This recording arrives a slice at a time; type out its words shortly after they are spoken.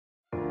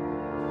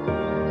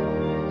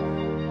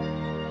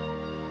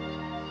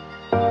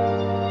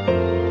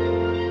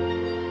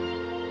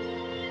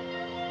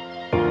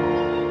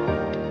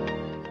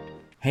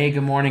Hey,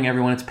 good morning,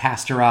 everyone. It's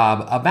Pastor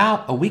Rob.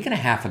 About a week and a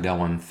half ago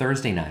on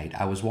Thursday night,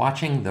 I was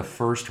watching the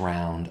first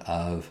round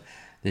of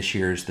this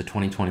year's the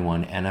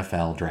 2021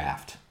 NFL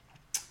Draft.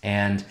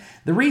 And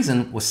the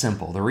reason was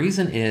simple. The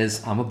reason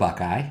is I'm a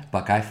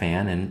Buckeye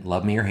fan, and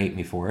love me or hate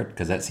me for it,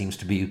 because that seems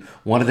to be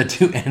one of the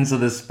two ends of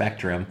the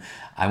spectrum.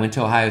 I went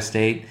to Ohio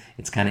State.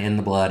 It's kind of in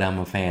the blood. I'm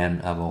a fan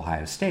of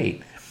Ohio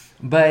State.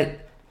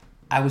 But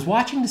I was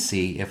watching to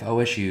see if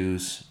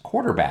OSU's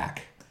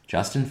quarterback,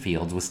 Justin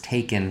Fields, was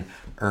taken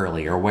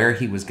early or where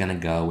he was going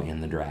to go in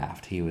the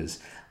draft. He was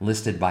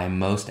listed by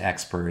most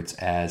experts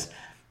as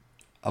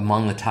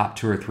among the top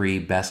 2 or 3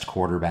 best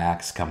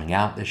quarterbacks coming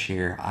out this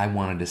year. I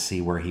wanted to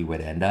see where he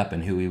would end up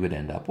and who he would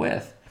end up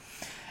with.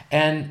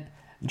 And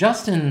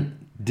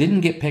Justin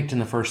didn't get picked in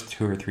the first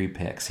 2 or 3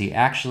 picks. He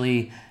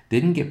actually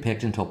didn't get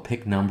picked until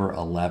pick number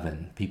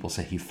 11. People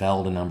say he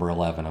fell to number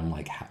 11. I'm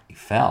like, he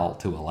fell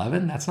to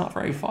 11? That's not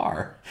very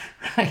far,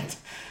 right?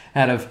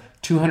 Out of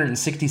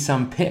 260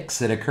 some picks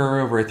that occur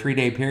over a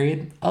 3-day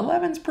period,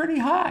 11's pretty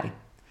high.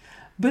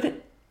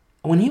 But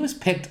when he was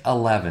picked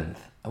 11th,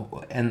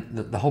 and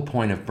the whole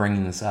point of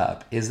bringing this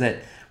up is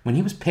that when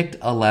he was picked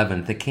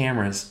 11th, the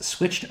cameras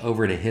switched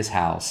over to his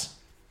house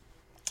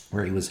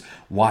where he was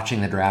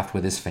watching the draft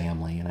with his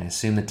family. And I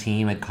assume the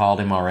team had called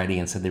him already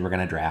and said they were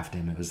going to draft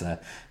him. It was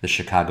the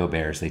Chicago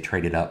Bears. They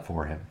traded up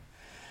for him.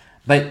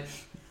 But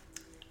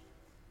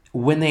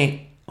when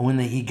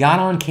he got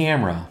on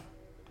camera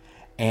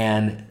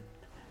and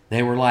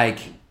they were like,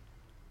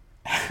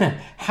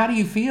 how do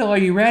you feel? Are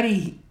you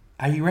ready?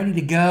 Are you ready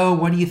to go?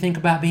 What do you think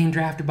about being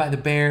drafted by the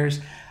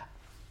Bears?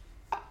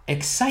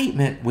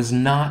 Excitement was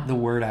not the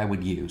word I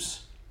would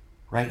use,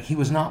 right? He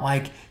was not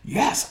like,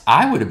 yes,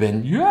 I would have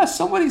been, yes,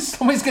 somebody's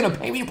going to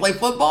pay me to play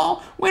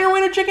football. Winner,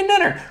 winner, chicken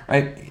dinner,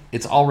 right?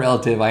 It's all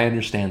relative. I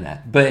understand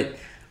that. But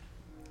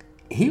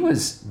he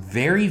was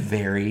very,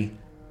 very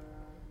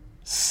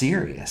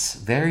serious,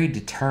 very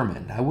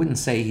determined. I wouldn't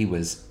say he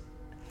was,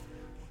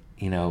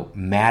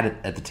 mad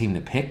at the team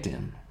that picked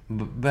him.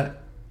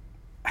 But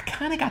I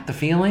kind of got the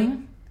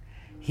feeling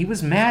he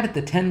was mad at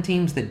the 10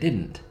 teams that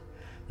didn't.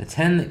 The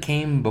 10 that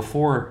came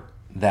before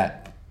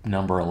that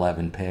number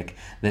 11 pick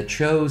that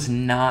chose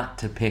not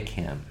to pick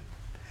him.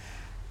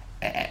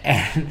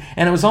 And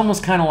it was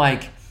almost kind of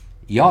like,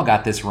 y'all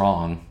got this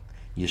wrong.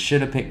 You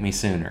should have picked me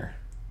sooner.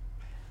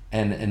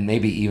 And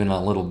maybe even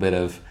a little bit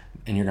of,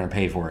 and you're going to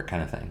pay for it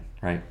kind of thing,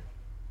 right?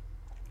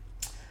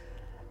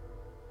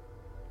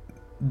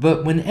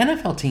 But when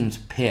NFL teams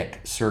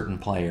pick certain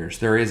players,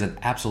 there is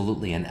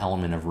absolutely an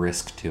element of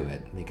risk to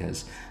it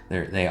because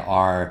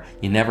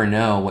you never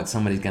know what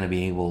somebody's going to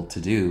be able to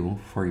do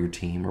for your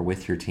team or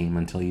with your team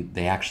until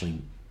they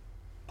actually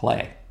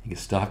play. You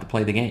still have to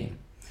play the game.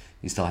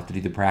 You still have to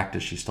do the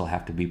practice. You still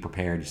have to be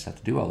prepared. You still have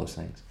to do all those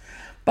things.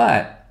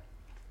 But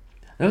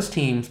those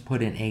teams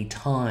put in a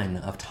ton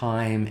of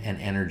time and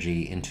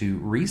energy into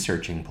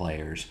researching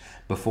players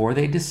before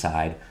they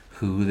decide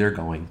who they're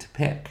going to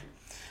pick.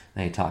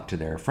 They talk to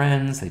their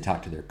friends, they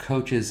talk to their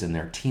coaches and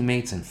their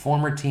teammates and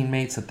former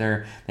teammates that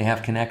they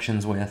have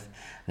connections with.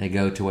 They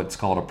go to what's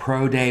called a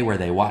pro day where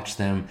they watch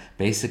them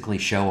basically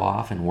show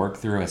off and work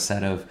through a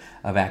set of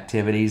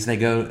activities. They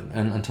go,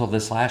 until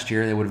this last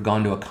year, they would have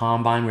gone to a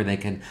combine where they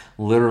could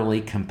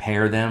literally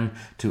compare them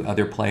to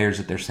other players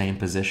at their same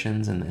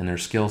positions and their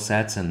skill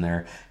sets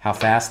and how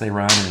fast they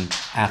run and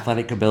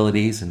athletic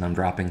abilities, and I'm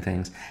dropping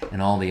things,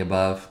 and all the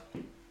above.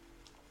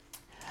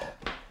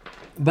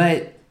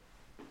 But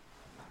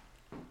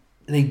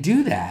they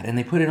do that and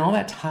they put in all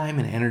that time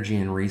and energy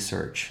and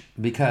research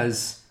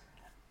because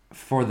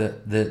for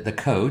the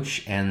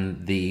coach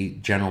and the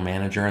general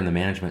manager and the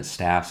management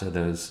staffs of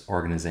those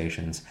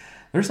organizations,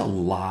 there's a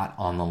lot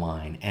on the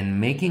line, and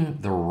making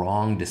the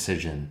wrong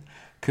decision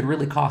could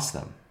really cost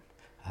them.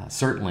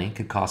 Certainly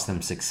could cost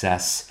them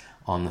success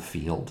on the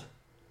field.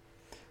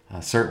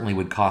 Certainly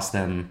would cost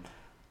them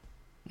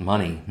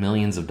money,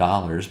 millions of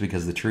dollars,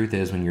 because the truth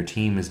is when your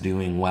team is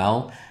doing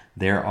well,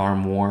 there are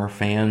more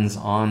fans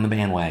on the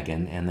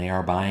bandwagon and they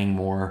are buying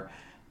more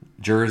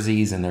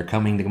jerseys and they're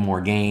coming to more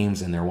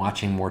games and they're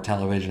watching more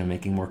television and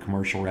making more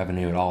commercial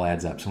revenue. It all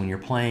adds up. So when you're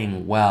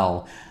playing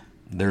well,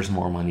 there's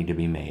more money to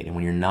be made. And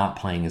when you're not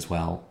playing as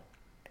well,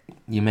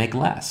 you make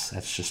less.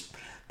 That's just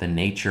the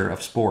nature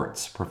of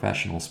sports,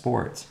 professional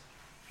sports.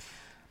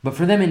 But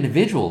for them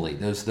individually,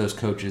 those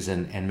coaches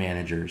and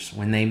managers,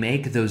 when they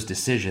make those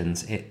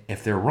decisions,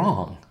 if they're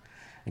wrong,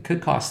 it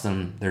could cost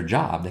them their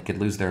job. They could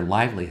lose their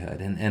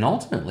livelihood. And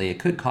ultimately, it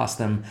could cost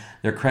them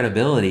their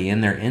credibility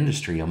in their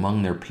industry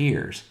among their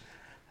peers.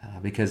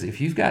 Because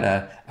if you've got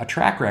a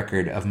track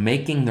record of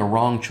making the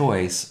wrong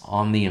choice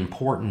on the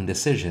important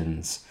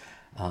decisions,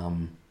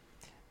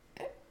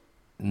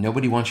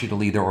 nobody wants you to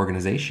lead their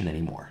organization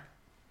anymore.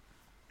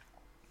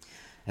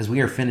 As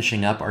we are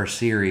finishing up our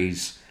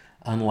series,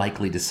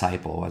 Unlikely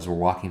Disciple, as we're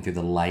walking through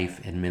the life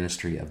and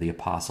ministry of the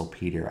Apostle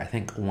Peter, I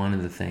think one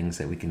of the things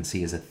that we can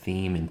see as a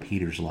theme in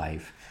Peter's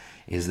life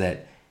is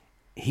that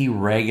he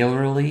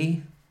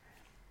regularly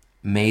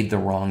made the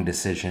wrong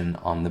decision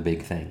on the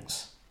big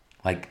things,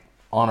 like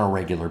on a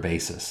regular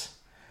basis.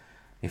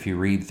 If you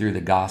read through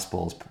the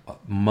Gospels,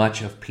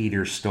 much of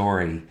Peter's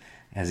story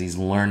as he's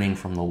learning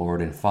from the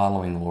Lord and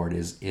following the Lord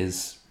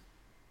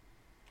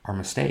are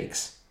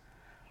mistakes.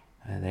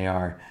 They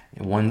are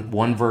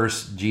one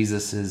verse.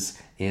 Jesus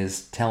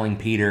is telling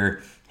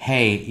Peter,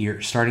 "Hey,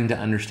 you're starting to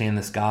understand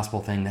this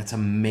gospel thing. That's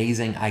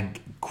amazing.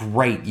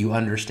 Great, you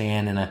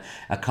understand." And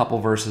a couple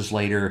verses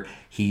later,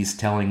 he's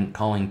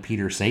calling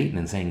Peter Satan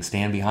and saying,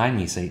 "Stand behind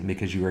me, Satan,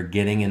 because you are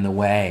getting in the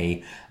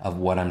way of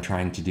what I'm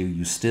trying to do.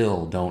 You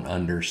still don't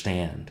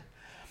understand."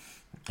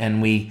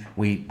 And we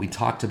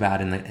talked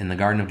about in the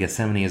Garden of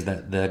Gethsemane is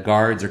that the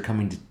guards are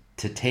coming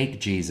to take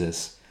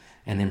Jesus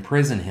and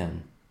imprison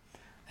him.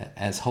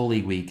 As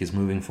Holy Week is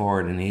moving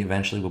forward and he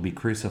eventually will be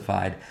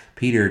crucified,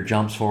 Peter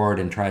jumps forward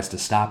and tries to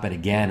stop it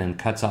again and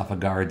cuts off a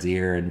guard's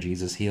ear, and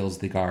Jesus heals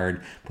the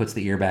guard, puts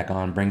the ear back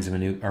on, builds him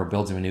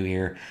a new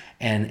ear,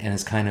 and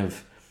is kind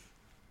of,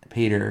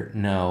 "Peter,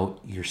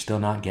 no, you're still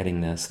not getting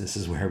this. This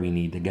is where we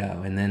need to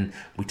go." And then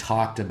we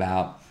talked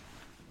about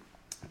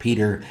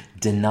Peter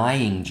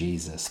denying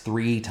Jesus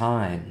 3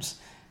 times,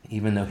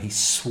 even though he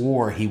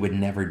swore he would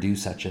never do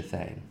such a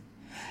thing.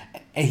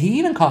 He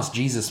even cost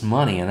Jesus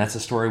money, and that's a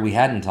story we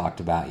hadn't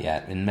talked about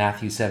yet. In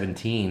Matthew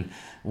 17,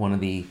 one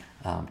of the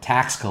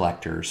tax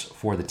collectors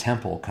for the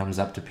temple comes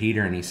up to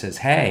Peter and he says,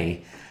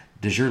 "Hey,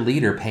 does your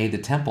leader pay the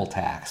temple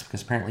tax?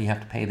 Because apparently you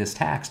have to pay this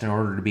tax in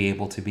order to be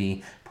able to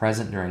be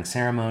present during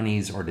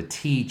ceremonies or to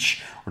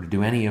teach or to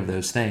do any of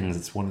those things."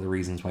 It's one of the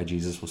reasons why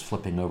Jesus was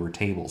flipping over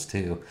tables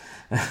too,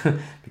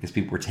 because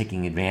people were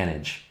taking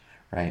advantage,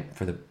 right,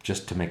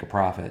 just to make a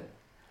profit.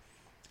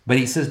 But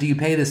he says, "Do you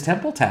pay this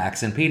temple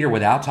tax?" And Peter,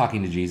 without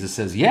talking to Jesus,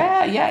 says,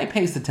 yeah, he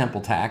pays the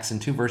temple tax.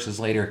 And 2 verses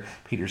later,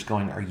 Peter's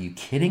going, "Are you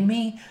kidding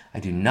me? I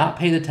do not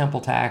pay the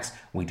temple tax.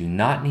 We do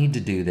not need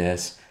to do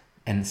this."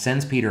 And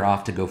sends Peter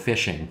off to go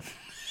fishing.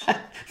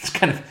 It's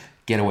kind of,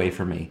 "Get away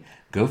from me.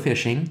 Go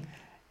fishing.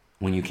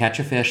 When you catch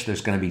a fish,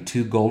 there's going to be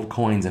 2 gold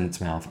coins in its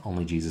mouth."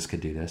 Only Jesus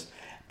could do this.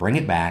 "Bring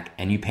it back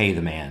and you pay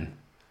the man,"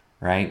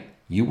 right?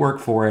 You work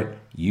for it.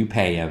 You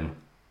pay him,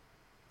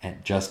 and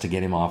just to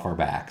get him off our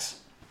backs.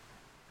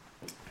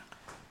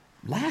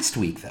 Last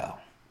week,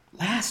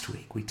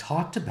 we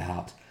talked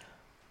about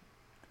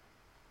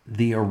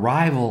the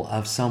arrival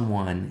of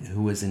someone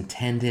who was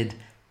intended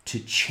to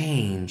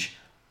change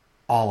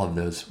all of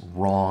those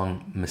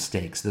wrong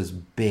mistakes, those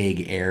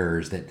big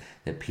errors that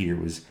Peter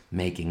was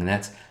making. And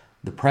that's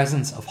the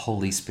presence of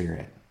Holy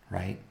Spirit,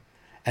 right?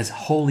 As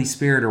Holy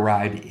Spirit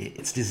arrived,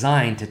 it's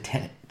designed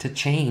to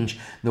change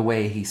the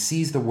way he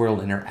sees the world,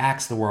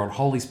 interacts the world.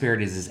 Holy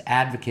Spirit is his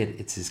advocate,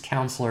 it's his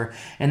counselor,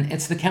 and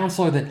it's the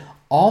counselor that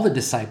all the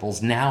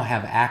disciples now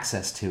have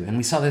access to. And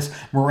we saw this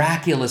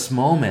miraculous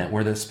moment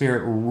where the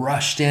Spirit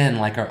rushed in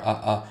like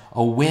a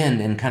wind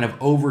and kind of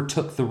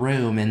overtook the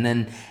room, and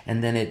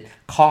then it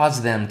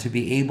caused them to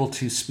be able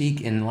to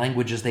speak in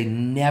languages they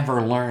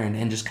never learned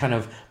and just kind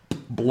of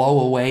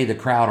blow away the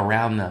crowd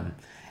around them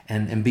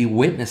and be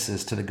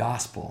witnesses to the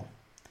gospel.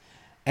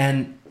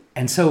 And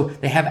so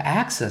they have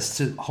access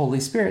to Holy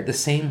Spirit, the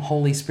same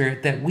Holy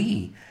Spirit that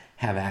we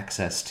have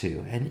access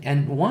to.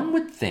 And one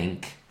would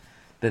think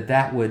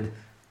that would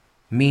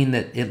mean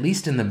that, at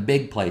least in the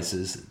big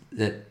places,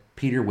 that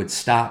Peter would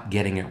stop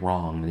getting it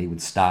wrong, that he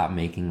would stop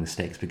making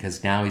mistakes,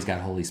 because now he's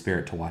got Holy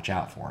Spirit to watch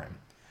out for him.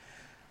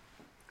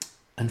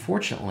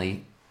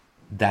 Unfortunately,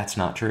 that's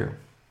not true.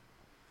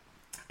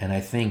 And I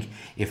think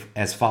if,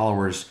 as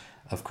followers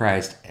of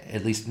Christ,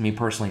 at least me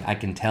personally, I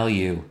can tell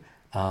you,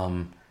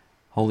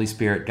 Holy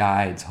Spirit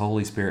guides,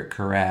 Holy Spirit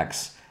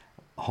corrects,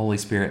 Holy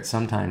Spirit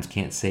sometimes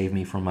can't save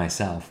me from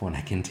myself when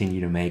I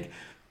continue to make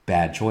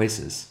bad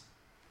choices.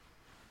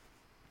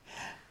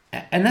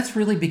 And that's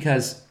really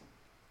because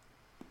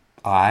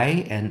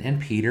I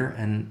and Peter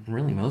and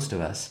really most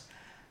of us,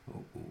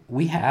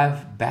 we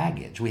have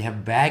baggage. We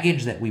have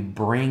baggage that we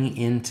bring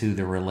into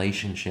the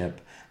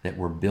relationship that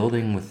we're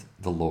building with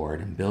the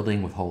Lord and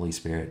building with Holy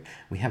Spirit.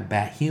 We have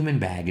human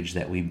baggage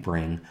that we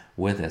bring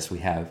with us. We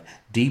have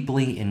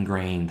deeply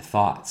ingrained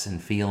thoughts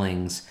and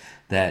feelings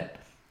that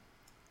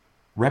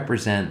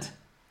represent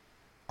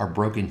our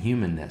broken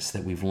humanness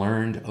that we've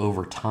learned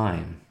over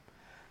time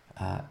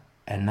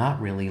and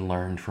not really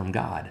learned from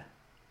God.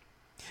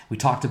 We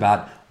talked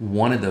about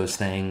one of those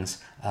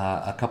things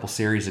a couple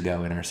series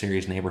ago in our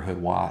series Neighborhood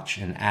Watch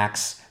in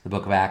Acts, the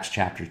book of Acts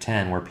chapter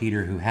 10, where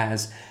Peter, who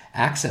has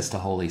access to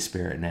Holy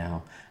Spirit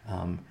now,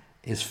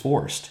 is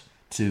forced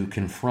to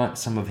confront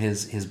some of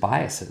his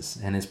biases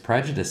and his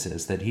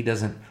prejudices that he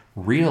doesn't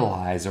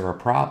realize are a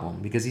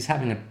problem, because he's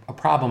having a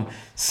problem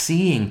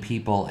seeing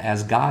people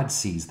as God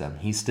sees them.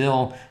 He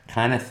still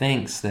kind of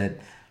thinks that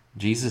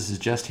Jesus is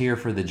just here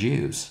for the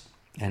Jews.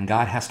 And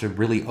God has to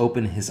really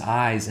open his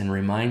eyes and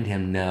remind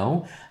him,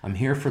 no, I'm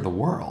here for the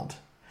world.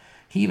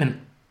 He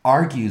even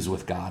argues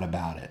with God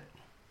about it.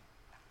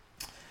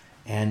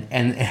 And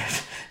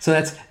so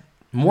that's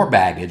more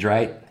baggage,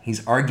 right?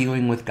 He's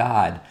arguing with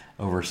God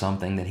over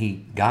something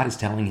that God is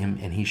telling him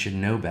and he should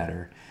know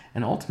better.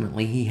 And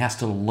ultimately, he has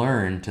to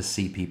learn to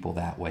see people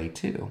that way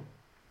too.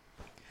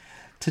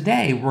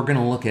 Today, we're going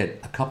to look at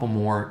a couple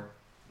more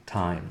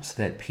times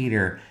that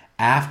Peter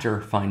after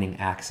finding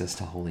access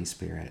to Holy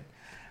Spirit,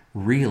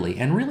 really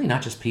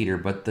not just Peter,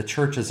 but the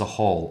church as a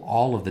whole,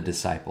 all of the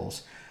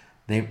disciples,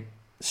 they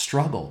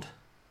struggled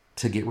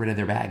to get rid of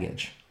their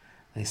baggage.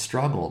 They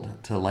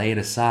struggled to lay it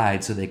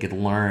aside so they could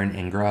learn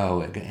and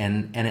grow.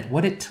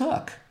 What it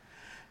took,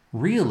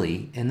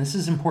 really, and this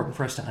is important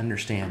for us to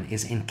understand,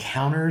 is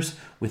encounters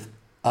with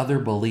other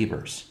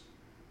believers.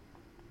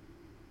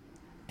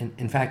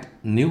 In fact,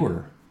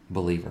 newer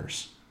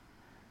believers.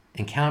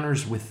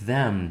 Encounters with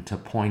them to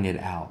point it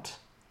out.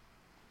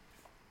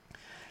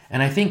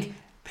 And I think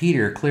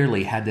Peter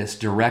clearly had this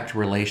direct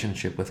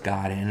relationship with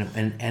God,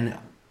 and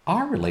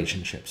our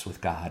relationships with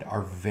God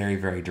are very,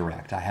 very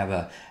direct. I have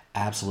an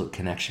absolute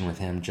connection with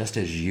him, just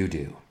as you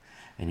do.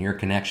 And your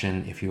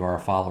connection, if you are a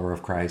follower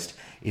of Christ,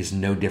 is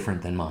no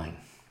different than mine.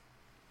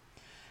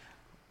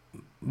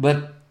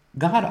 But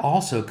God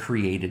also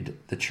created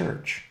the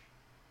church,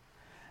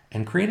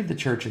 and created the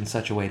church in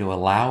such a way to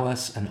allow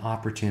us an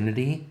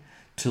opportunity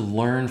to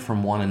learn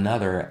from one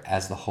another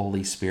as the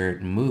Holy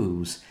Spirit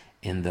moves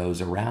in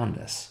those around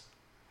us.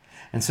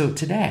 And so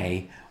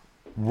today,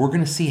 we're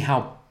going to see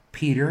how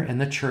Peter and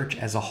the church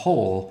as a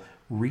whole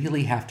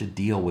really have to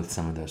deal with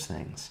some of those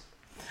things.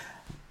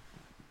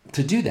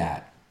 To do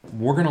that,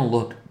 we're going to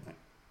look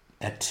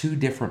at two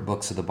different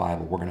books of the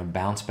Bible. We're going to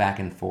bounce back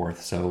and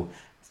forth. So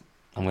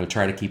I'm going to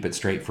try to keep it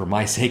straight for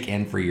my sake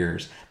and for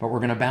yours. But we're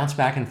going to bounce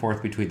back and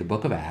forth between the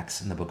book of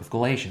Acts and the book of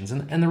Galatians.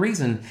 And the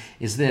reason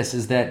is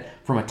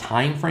that from a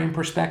time frame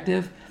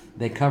perspective,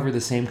 they cover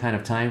the same kind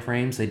of time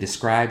frames. They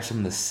describe some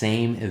of the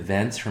same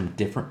events from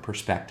different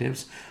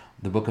perspectives.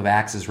 The book of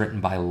Acts is written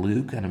by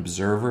Luke, an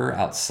observer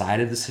outside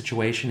of the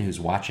situation who's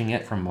watching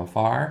it from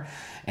afar.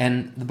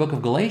 And the book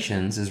of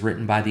Galatians is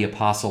written by the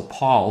Apostle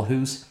Paul,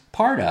 who's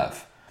part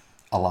of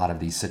a lot of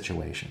these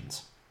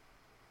situations.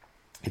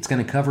 It's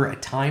going to cover a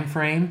time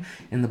frame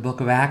in the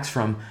book of Acts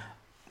from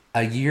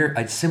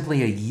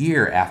simply a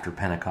year after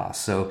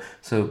Pentecost.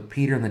 So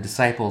Peter and the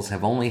disciples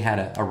have only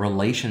had a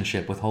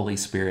relationship with Holy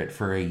Spirit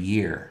for a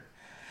year.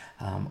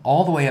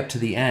 All the way up to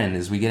the end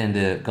as we get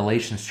into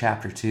Galatians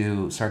chapter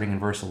 2, starting in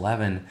verse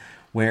 11,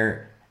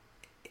 where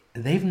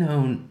they've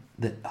known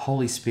that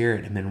Holy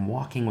Spirit had been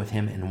walking with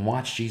him and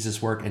watched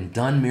Jesus work and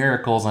done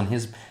miracles on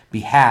his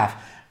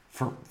behalf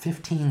for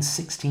 15,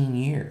 16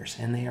 years.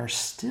 And they are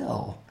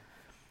still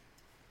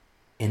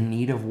in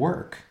need of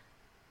work.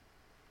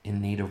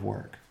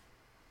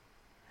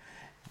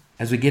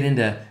 As we get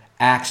into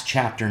Acts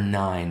chapter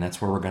 9,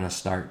 that's where we're going to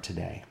start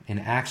today. In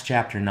Acts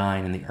chapter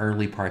 9, in the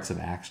early parts of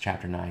Acts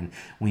chapter 9,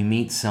 we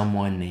meet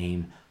someone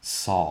named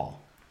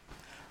Saul.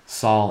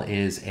 Saul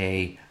is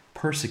a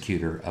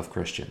persecutor of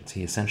Christians.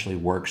 He essentially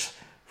works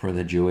for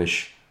the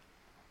Jewish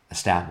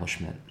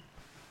establishment.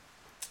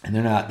 And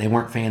they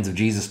weren't fans of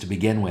Jesus to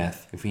begin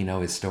with, if you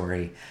know his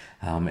story.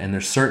 And they're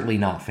certainly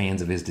not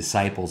fans of his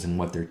disciples and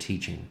what they're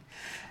teaching.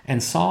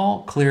 And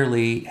Saul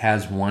clearly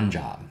has one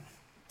job.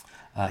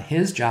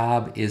 His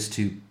job is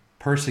to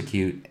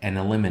persecute and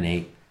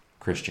eliminate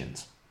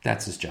Christians.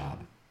 That's his job.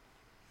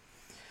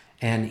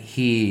 And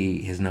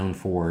he is known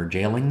for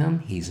jailing them.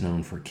 He's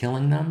known for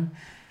killing them.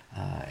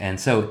 And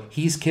so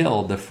he's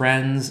killed the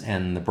friends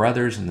and the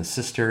brothers and the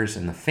sisters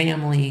and the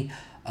family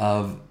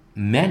of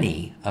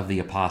many of the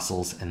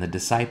apostles and the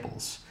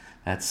disciples.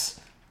 That's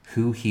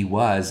who he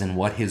was and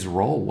what his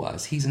role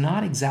was. He's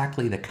not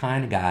exactly the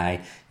kind of guy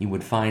you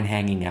would find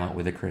hanging out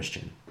with a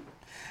Christian.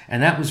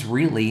 And that was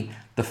really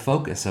the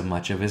focus of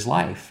much of his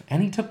life.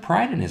 And he took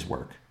pride in his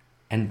work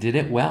and did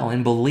it well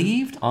and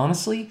believed,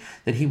 honestly,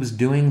 that he was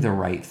doing the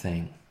right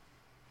thing.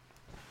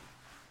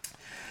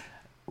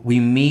 We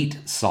meet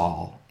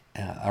Saul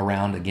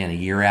around, again, a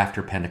year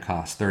after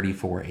Pentecost,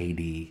 34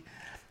 AD.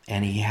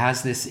 And he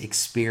has this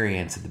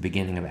experience at the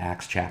beginning of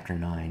Acts chapter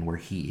 9 where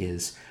he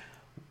is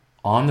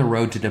on the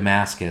road to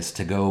Damascus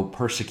to go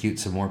persecute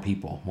some more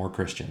people, more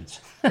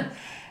Christians.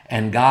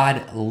 And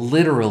God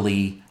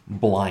literally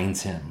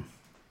blinds him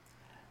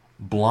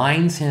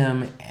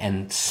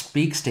and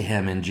speaks to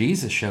him. And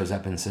Jesus shows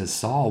up and says,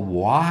 Saul,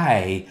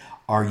 why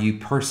are you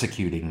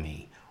persecuting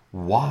me?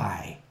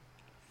 Why?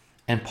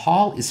 And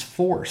Paul is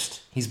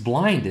he's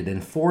blinded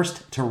and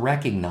forced to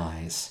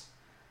recognize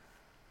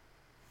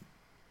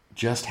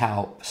just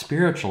how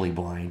spiritually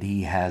blind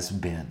he has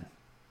been,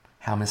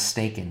 how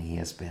mistaken he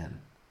has been.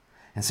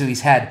 And so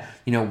he's had,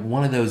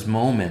 one of those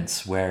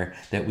moments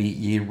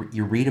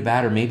you read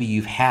about, or maybe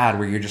you've had,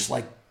 where you're just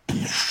like,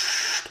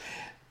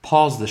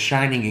 Paul's the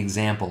shining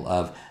example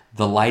of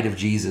the light of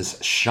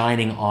Jesus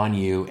shining on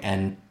you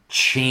and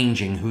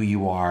changing who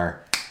you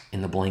are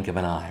in the blink of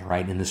an eye,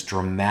 right? In this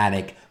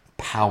dramatic,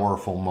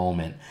 powerful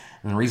moment.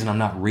 And the reason I'm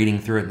not reading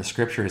through it in the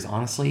scripture is,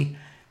 honestly,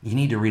 you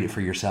need to read it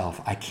for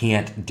yourself. I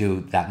can't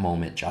do that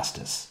moment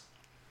justice.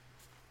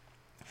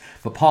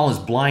 But Paul is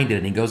blinded,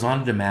 and he goes on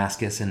to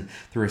Damascus, and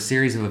through a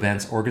series of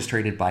events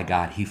orchestrated by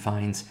God, he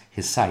finds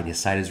his sight. His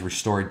sight is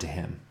restored to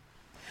him.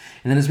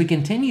 And then as we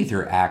continue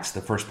through Acts,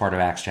 the first part of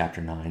Acts chapter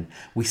 9,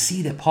 we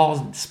see that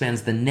Paul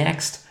spends the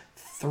next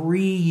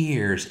 3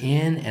 years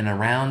in and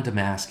around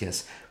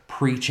Damascus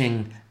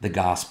preaching the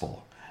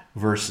gospel.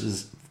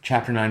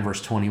 chapter 9,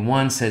 verse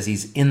 21 says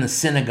he's in the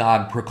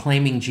synagogue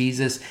proclaiming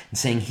Jesus and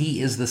saying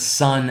he is the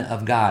Son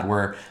of God,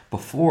 where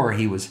before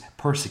he was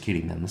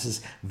persecuting them. This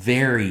is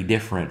very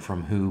different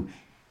from who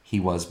he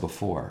was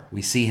before.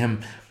 We see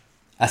him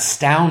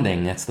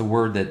astounding, that's the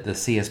word that the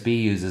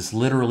CSB uses,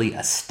 literally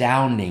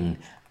astounding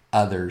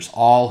others,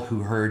 all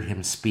who heard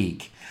him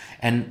speak,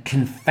 and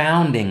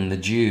confounding the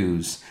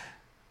Jews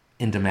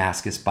in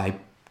Damascus by,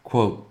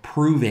 quote,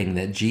 proving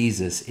that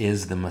Jesus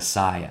is the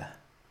Messiah.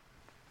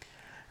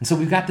 And so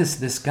we've got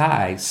this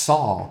guy,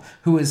 Saul,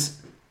 who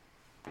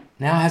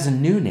now has a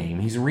new name.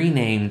 He's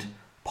renamed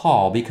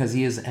Paul because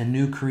he is a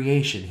new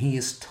creation. He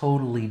is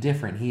totally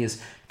different. He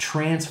is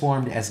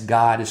transformed as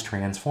God has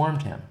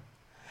transformed him.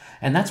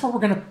 And that's where we're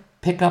going to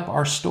pick up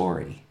our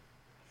story.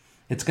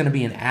 It's going to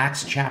be in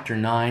Acts chapter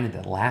 9,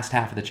 at the last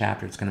half of the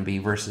chapter. It's going to be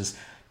verses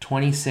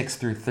 26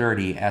 through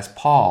 30 as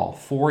Paul,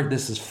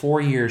 this is 4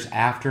 years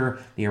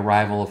after the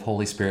arrival of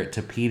Holy Spirit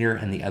to Peter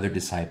and the other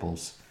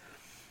disciples,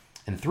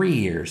 and 3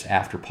 years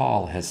after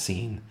Paul has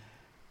seen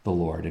the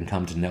Lord and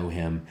come to know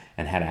him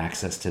and had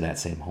access to that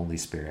same Holy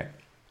Spirit.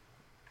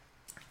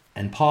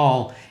 And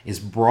Paul is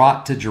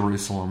brought to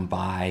Jerusalem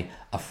by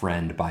a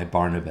friend, by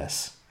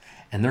Barnabas.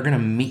 And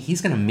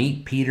he's going to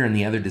meet Peter and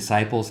the other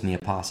disciples and the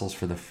apostles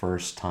for the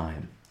first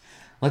time.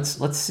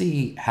 Let's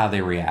see how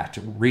they react.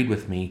 Read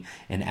with me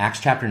in Acts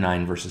chapter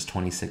 9, verses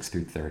 26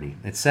 through 30.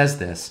 It says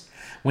this: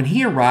 When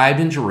he arrived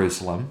in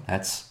Jerusalem,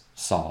 that's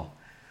Saul,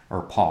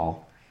 or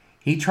Paul,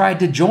 he tried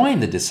to join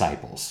the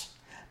disciples,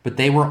 but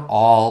they were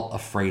all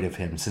afraid of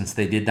him, since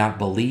they did not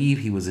believe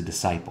he was a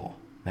disciple.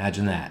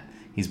 Imagine that.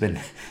 He's been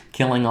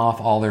killing off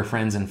all their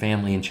friends and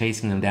family and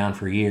chasing them down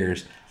for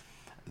years.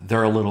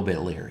 They're a little bit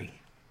leery.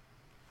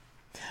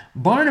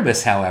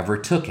 Barnabas, however,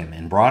 took him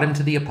and brought him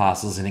to the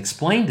apostles and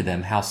explained to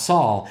them how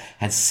Saul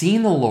had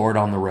seen the Lord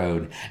on the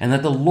road, and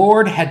that the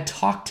Lord had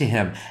talked to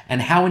him,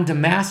 and how in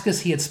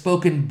Damascus he had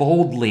spoken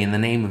boldly in the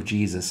name of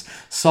Jesus.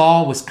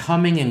 Saul was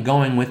coming and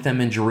going with them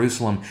in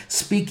Jerusalem,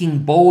 speaking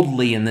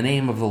boldly in the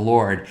name of the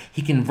Lord.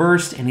 He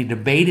conversed and he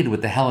debated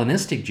with the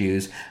Hellenistic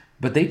Jews,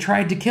 but they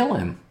tried to kill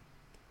him.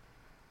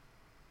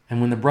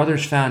 And when the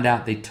brothers found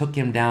out, they took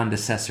him down to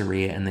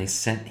Caesarea, and they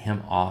sent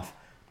him off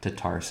to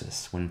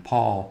Tarsus. When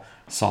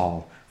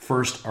Saul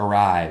first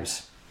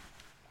arrives,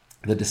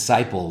 the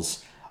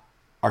disciples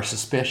are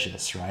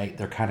suspicious, right?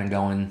 They're kind of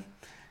going,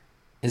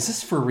 is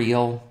this for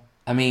real?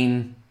 I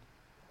mean,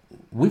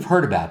 we've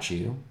heard about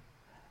you.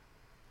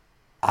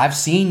 I've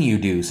seen you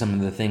do some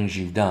of the things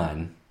you've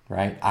done,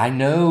 right? I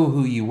know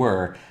who you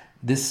were.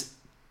 This,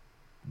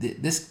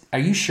 are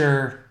you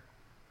sure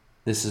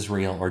this is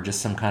real or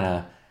just some kind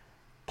of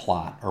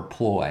plot or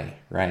ploy,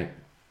 right?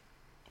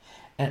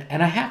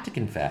 And I have to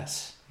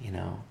confess,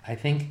 I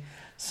think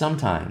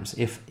sometimes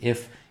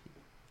if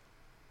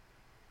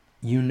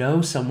you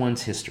know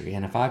someone's history,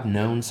 and if I've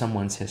known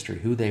someone's history,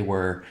 who they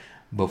were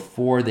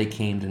before they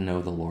came to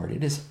know the Lord,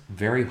 it is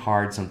very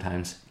hard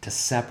sometimes to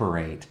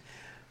separate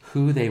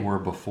who they were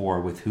before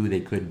with who they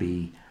could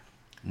be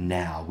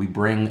now. We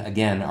bring,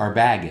 again, our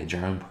baggage,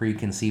 our own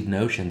preconceived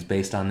notions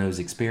based on those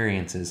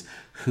experiences,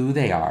 who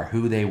they are,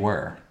 who they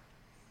were.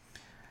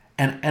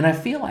 And I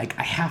feel like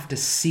I have to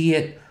see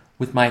it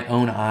with my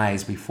own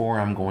eyes before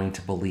I'm going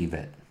to believe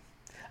it.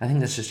 I think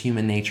that's just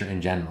human nature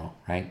in general,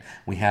 right?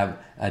 We have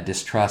a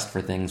distrust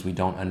for things we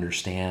don't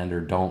understand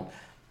or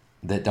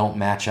that don't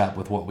match up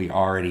with what we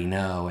already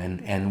know,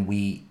 and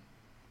we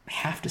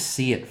have to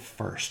see it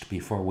first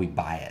before we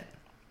buy it.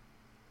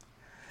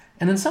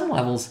 And in some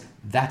levels,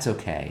 that's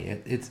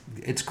okay.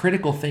 It's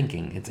critical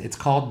thinking. It's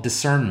called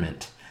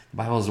discernment. The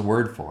Bible has a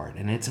word for it,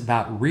 and it's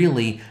about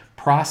really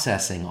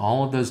processing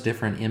all of those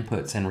different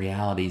inputs and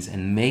realities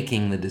and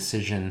making the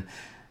decision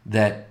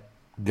that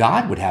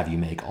God would have you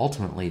make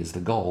ultimately is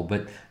the goal.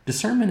 But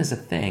discernment is a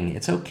thing.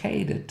 It's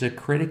okay to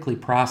critically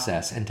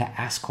process and to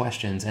ask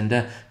questions and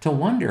to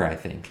wonder, I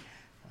think.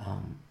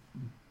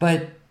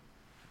 But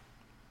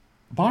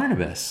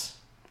Barnabas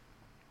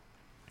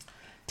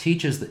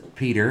teaches that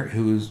Peter,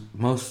 who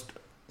most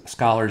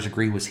scholars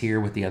agree was here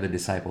with the other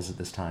disciples at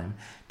this time,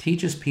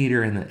 teaches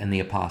Peter and the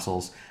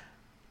apostles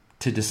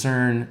to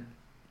discern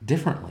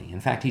differently.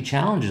 In fact, he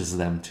challenges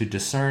them to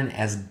discern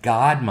as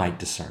God might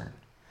discern,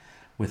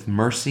 with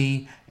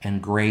mercy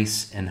and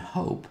grace and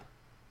hope,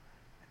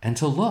 and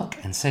to look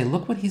and say,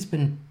 look what he's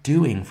been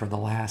doing for the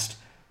last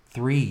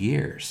 3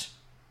 years.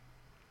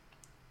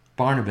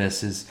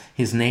 Barnabas,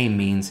 his name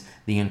means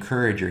the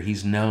encourager.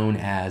 He's known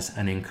as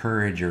an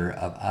encourager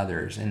of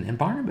others. And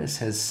Barnabas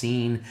has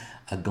seen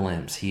a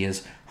glimpse. He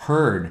has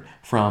heard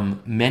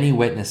from many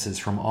witnesses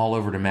from all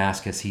over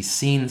Damascus. He's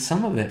seen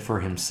some of it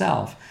for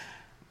himself.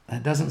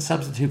 That doesn't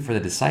substitute for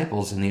the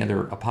disciples and the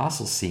other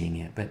apostles seeing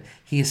it, but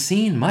he has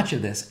seen much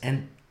of this,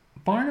 and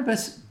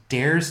Barnabas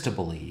dares to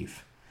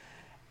believe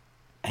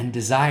and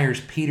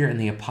desires Peter and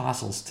the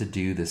apostles to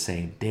do the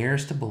same,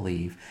 dares to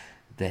believe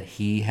that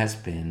he has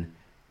been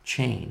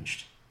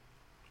changed.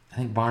 I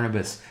think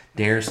Barnabas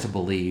dares to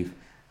believe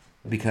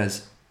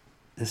because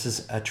this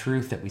is a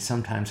truth that we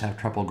sometimes have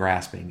trouble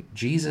grasping.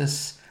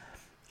 Jesus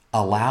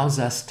allows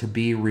us to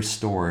be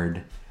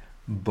restored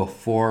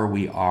before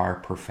we are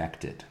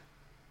perfected.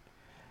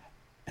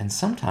 And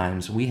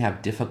sometimes we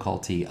have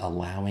difficulty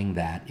allowing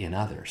that in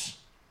others.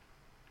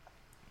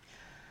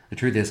 The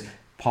truth is,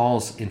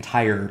 Paul's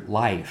entire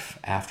life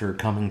after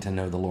coming to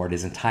know the Lord,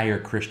 his entire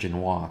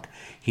Christian walk,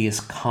 he is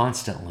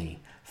constantly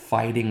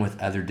fighting with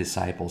other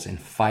disciples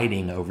and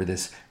fighting over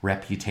this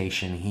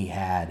reputation he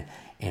had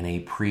in a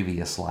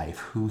previous life,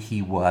 who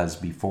he was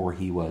before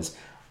he was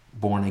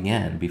born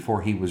again,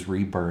 before he was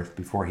rebirthed,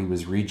 before he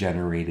was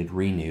regenerated,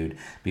 renewed,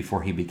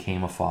 before he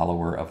became a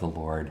follower of the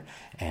Lord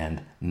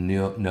and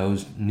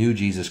knew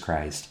Jesus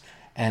Christ.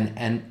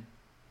 And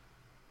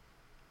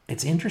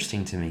it's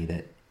interesting to me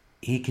that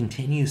he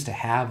continues to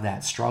have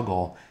that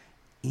struggle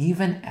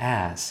even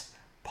as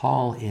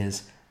Paul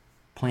is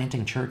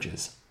planting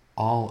churches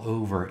all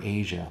over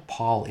Asia.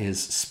 Paul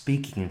is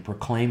speaking and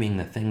proclaiming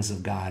the things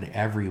of God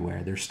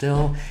everywhere. They're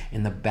still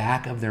in the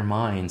back of their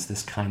minds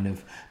this kind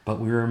of, but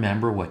we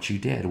remember what you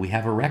did. We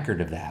have a record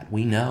of that.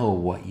 We know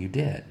what you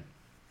did.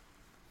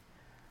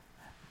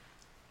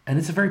 And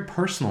it's a very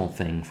personal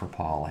thing for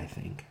Paul, I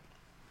think.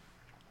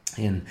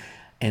 In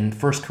 1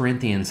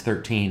 Corinthians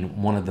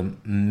 13, one of the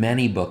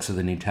many books of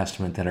the New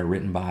Testament that are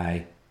written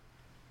by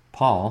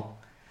Paul,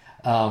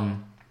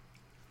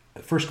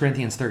 1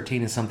 Corinthians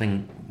 13 is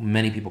something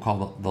many people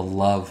call the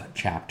love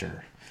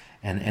chapter.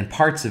 And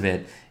parts of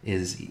it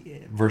is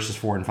verses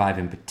 4 and 5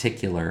 in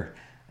particular,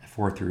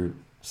 4 through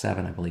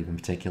 7, I believe in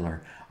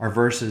particular, are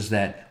verses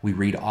that we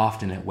read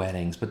often at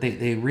weddings, but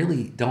they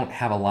really don't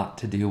have a lot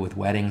to do with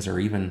weddings or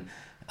even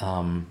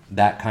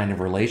that kind of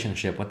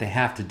relationship. What they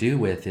have to do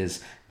with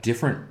is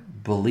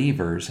different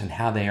believers and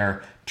how they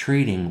are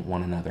treating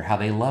one another, how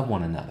they love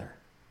one another.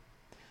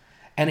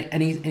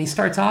 And he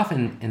starts off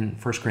in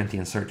 1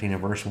 Corinthians 13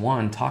 and verse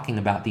 1 talking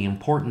about the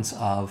importance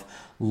of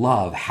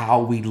love,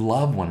 how we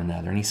love one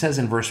another. And he says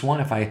in verse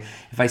 1,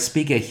 if I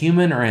speak a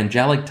human or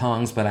angelic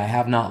tongues, but I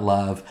have not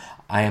love,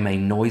 I am a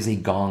noisy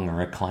gong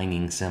or a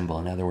clanging cymbal.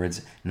 In other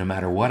words, no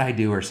matter what I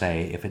do or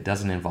say, if it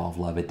doesn't involve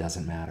love, it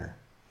doesn't matter.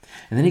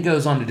 And then he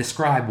goes on to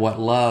describe what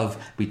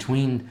love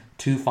between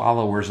two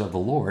followers of the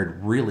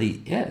Lord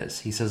really is.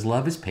 He says,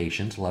 love is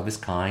patient, love is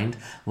kind,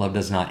 love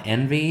does not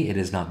envy, it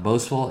is not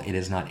boastful, it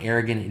is not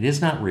arrogant, it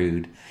is not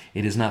rude,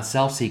 it is not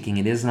self-seeking,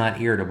 it is not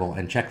irritable.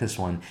 And check this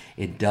one,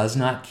 it does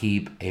not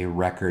keep a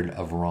record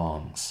of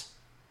wrongs.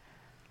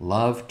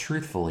 Love,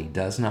 truthfully,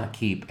 does not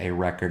keep a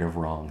record of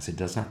wrongs. It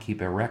does not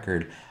keep a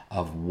record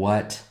of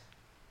what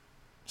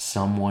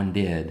someone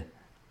did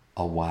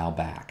a while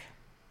back,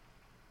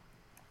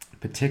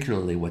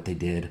 particularly what they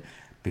did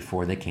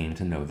before they came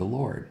to know the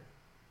Lord.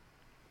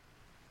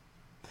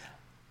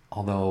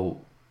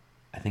 Although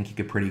I think you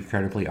could pretty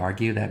credibly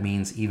argue that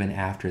means even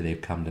after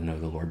they've come to know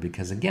the Lord,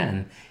 because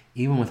again,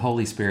 even with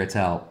Holy Spirit's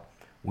help,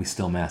 we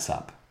still mess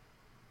up.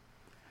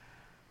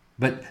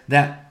 But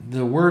that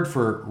the word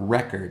for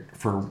record,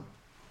 for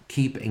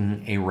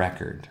keeping a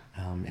record,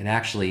 and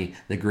actually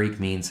the Greek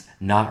means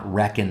not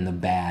reckon the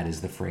bad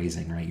is the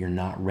phrasing, right? You're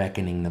not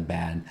reckoning the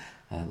bad.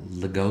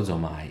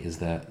 Logozomai is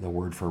the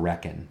word for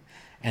reckon.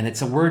 And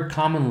it's a word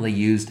commonly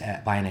used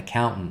by an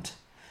accountant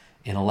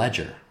in a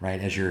ledger, right?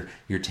 As you're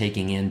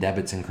taking in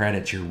debits and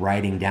credits, you're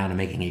writing down and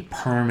making a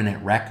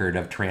permanent record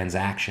of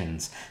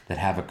transactions that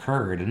have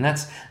occurred. And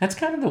that's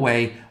kind of the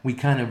way we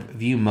kind of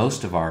view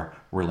most of our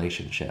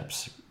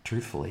relationships,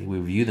 truthfully. We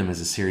view them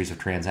as a series of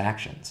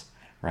transactions,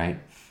 right?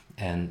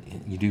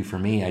 And you do for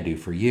me, I do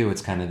for you.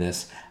 It's kind of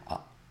this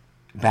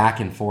back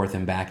and forth,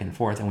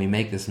 and we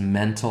make this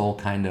mental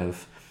kind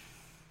of,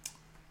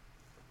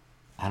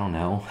 I don't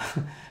know,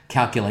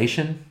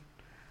 calculation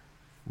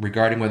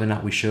regarding whether or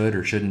not we should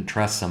or shouldn't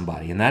trust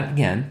somebody. And that,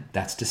 again,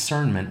 that's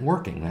discernment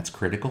working. That's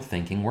critical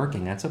thinking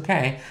working. That's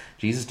okay.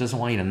 Jesus doesn't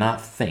want you to not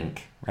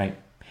think, right?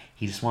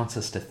 He just wants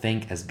us to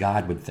think as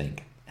God would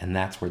think. And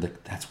that's where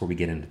we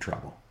get into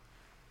trouble.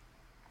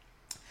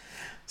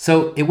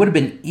 So it would have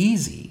been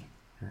easy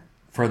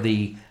for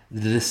the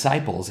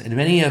disciples, and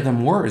many of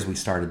them were as we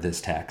started this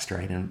text,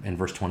 right, in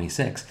verse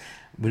 26, it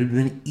would have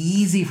been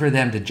easy for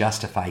them to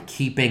justify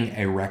keeping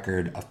a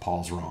record of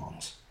Paul's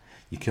wrongs.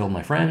 You killed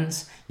my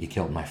friends, you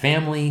killed my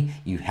family,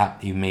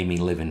 you made me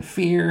live in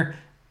fear.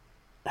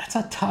 That's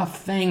a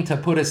tough thing to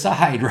put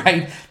aside,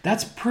 right?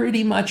 That's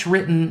pretty much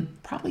written,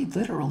 probably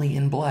literally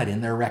in blood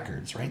in their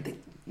records, right?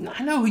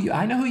 I know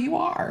who you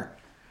are.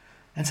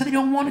 And so they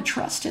don't want to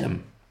trust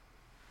him.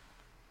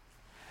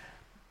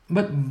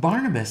 But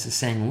Barnabas is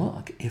saying,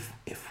 look,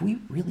 if we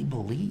really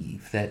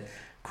believe that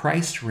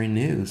Christ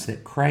renews,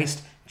 that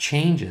Christ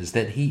changes,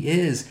 that he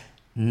is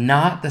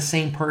not the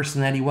same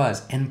person that he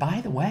was. And by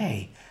the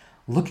way,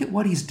 look at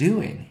what he's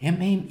doing. You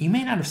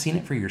may not have seen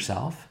it for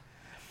yourself.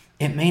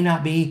 It may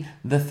not be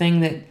the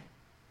thing that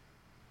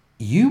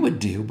you would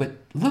do, but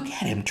look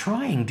at him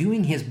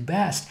doing his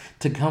best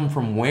to come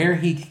from where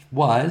he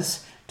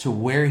was to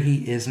where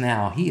he is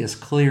now. He is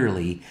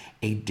clearly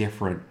a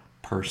different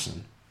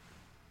person.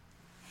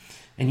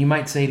 And you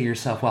might say to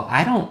yourself, well,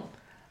 I don't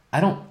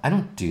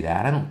do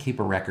that. I don't keep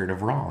a record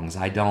of wrongs.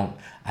 I don't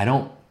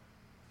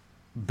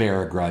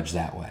bear a grudge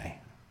that way.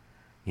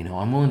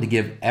 I'm willing to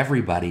give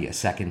everybody a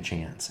second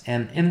chance.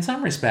 And in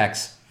some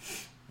respects,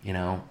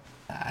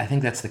 I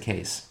think that's the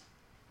case.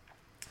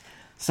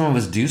 Some of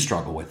us do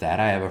struggle with that.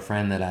 I have a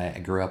friend that I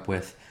grew up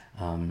with.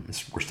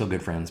 We're still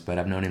good friends, but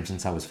I've known him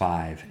since I was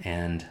 5.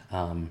 And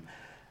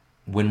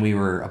when we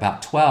were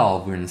about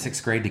 12, we were in the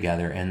 6th grade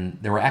together, and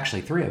there were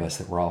actually 3 of us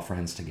that were all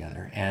friends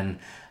together. And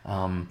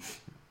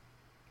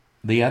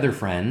the other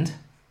friend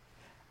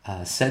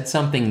said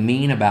something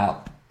mean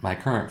about my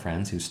current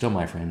friends, who's still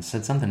my friend,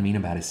 said something mean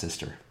about his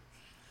sister.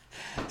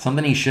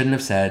 Something he shouldn't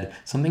have said,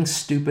 something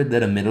stupid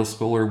that a middle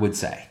schooler would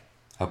say,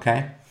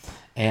 okay?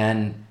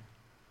 And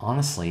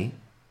honestly,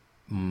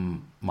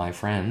 my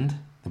friend,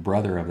 the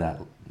brother of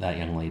that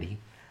young lady,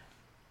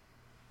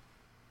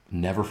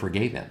 never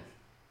forgave him.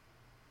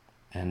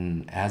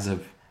 And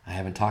I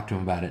haven't talked to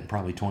him about it in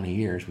probably 20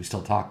 years. We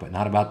still talk, but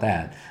not about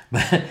that.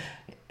 But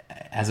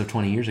as of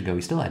 20 years ago,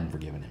 he still hadn't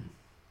forgiven him.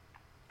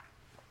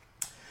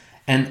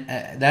 And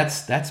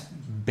that's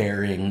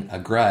bearing a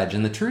grudge.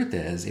 And the truth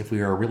is, if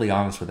we are really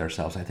honest with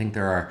ourselves, I think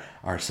there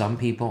are some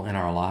people in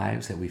our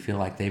lives that we feel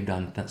like they've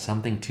done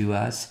something to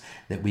us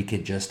that we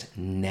could just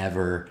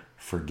never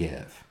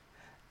forgive.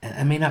 And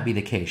it may not be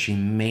the case. You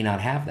may not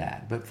have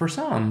that. But for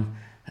some,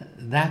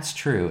 that's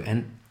true.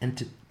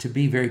 And to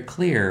be very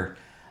clear,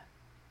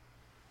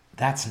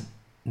 that's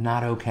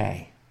not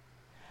okay.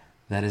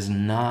 That is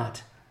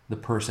not the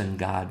person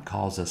God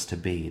calls us to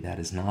be. That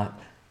is not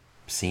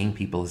seeing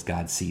people as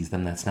God sees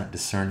them. That's not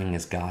discerning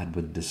as God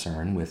would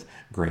discern, with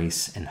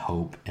grace and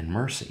hope and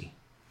mercy.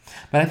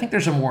 But I think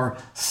there's a more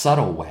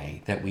subtle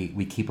way that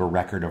we keep a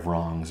record of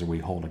wrongs, or we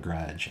hold a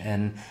grudge.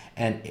 And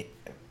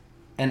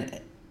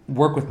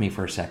work with me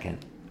for a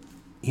second.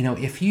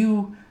 If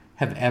you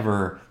have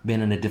ever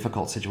been in a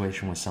difficult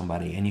situation with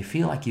somebody and you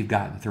feel like you've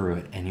gotten through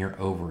it and you're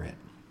over it,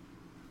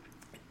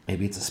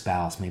 maybe it's a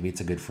spouse, maybe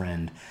it's a good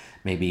friend,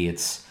 maybe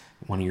it's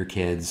one of your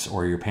kids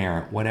or your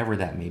parent, whatever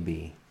that may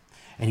be,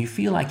 and you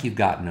feel like you've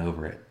gotten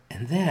over it,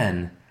 and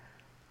then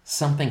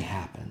something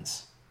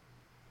happens.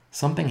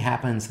 Something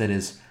happens that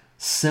is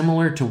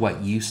similar to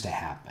what used to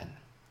happen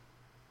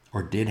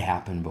or did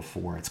happen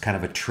before. It's kind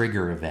of a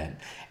trigger event.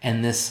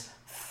 And this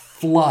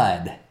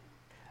flood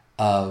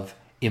of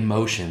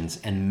emotions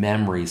and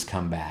memories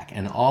come back.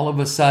 And all of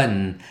a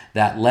sudden,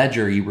 that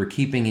ledger you were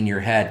keeping in your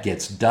head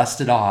gets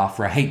dusted off,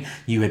 right?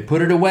 You had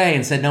put it away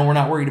and said, no, we're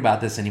not worried about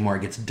this anymore.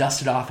 It gets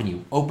dusted off, and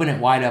you open it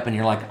wide up and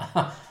you're like,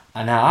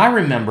 now I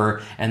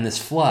remember. And this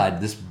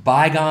flood, this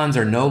bygones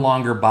are no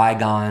longer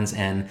bygones,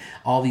 and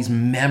all these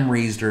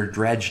memories are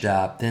dredged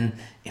up. Then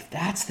if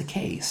that's the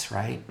case,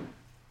 right,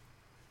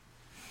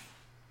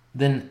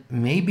 then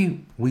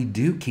maybe we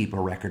do keep a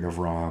record of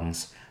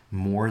wrongs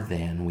more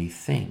than we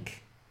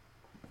think.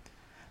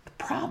 The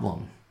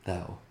problem,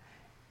 though,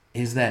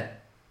 is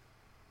that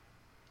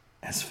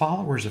as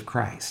followers of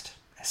Christ,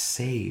 as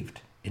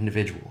saved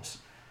individuals,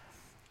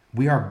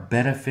 we are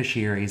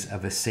beneficiaries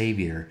of a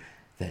Savior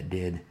that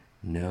did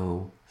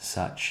no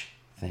such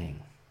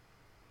thing.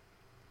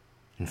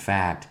 In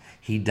fact,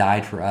 he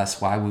died for us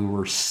while we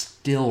were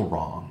still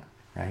wrong,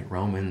 right?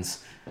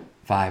 Romans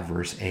 5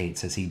 verse 8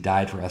 says he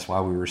died for us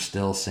while we were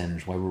still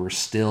sinners, while we were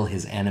still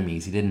his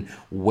enemies. He didn't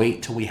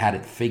wait till we had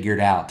it figured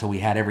out, till we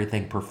had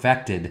everything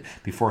perfected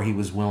before he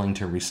was willing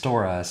to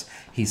restore us.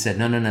 He said,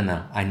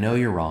 no, I know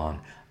you're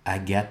wrong. I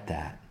get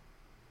that.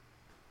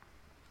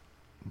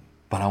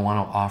 But I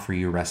want to offer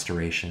you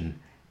restoration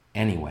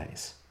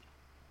anyways.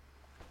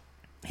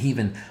 He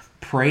even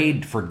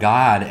prayed for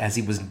God as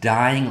he was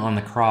dying on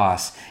the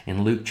cross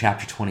in Luke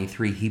chapter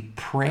 23. He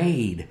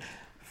prayed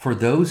for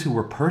those who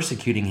were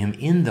persecuting him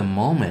in the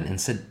moment and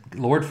said,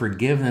 Lord,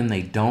 forgive them.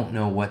 They don't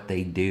know what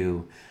they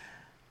do.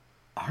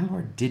 Our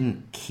Lord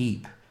didn't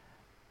keep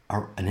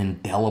an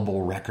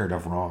indelible record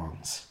of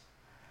wrongs.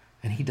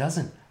 And he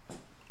doesn't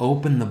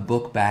open the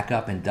book back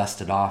up and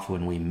dust it off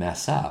when we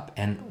mess up.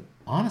 And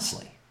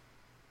honestly,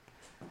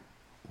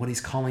 what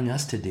he's calling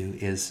us to do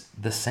is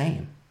the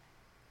same.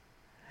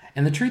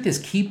 And the truth is,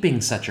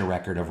 keeping such a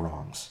record of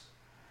wrongs,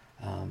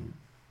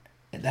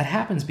 that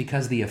happens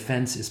because the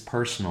offense is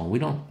personal. We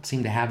don't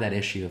seem to have that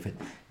issue if it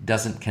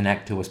doesn't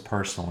connect to us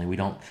personally. We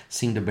don't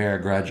seem to bear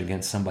a grudge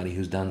against somebody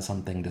who's done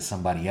something to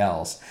somebody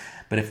else.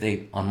 But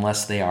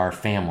unless they are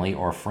family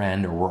or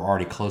friend, or we're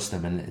already close to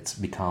them and it's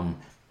become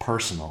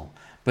personal.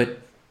 But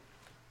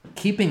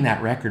keeping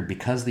that record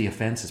because the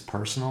offense is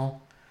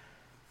personal,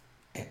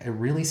 it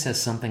really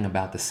says something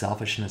about the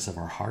selfishness of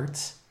our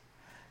hearts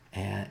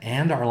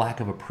and our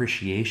lack of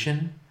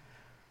appreciation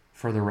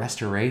for the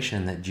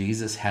restoration that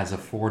Jesus has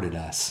afforded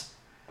us,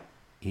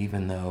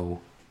 even though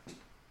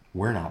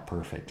we're not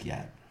perfect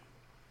yet.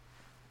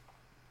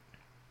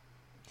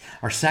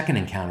 Our second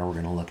encounter we're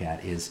going to look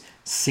at is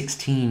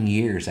 16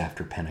 years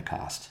after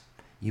Pentecost.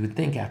 You would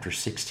think after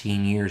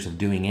 16 years of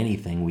doing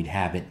anything, we'd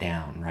have it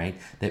down, right?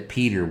 That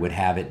Peter would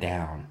have it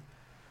down.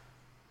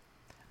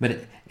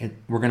 But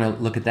we're going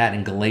to look at that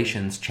in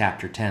Galatians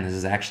chapter 10. This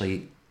is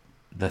actually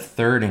the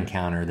third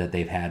encounter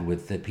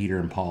that Peter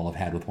and Paul have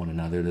had with one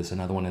another. There's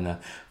another one in the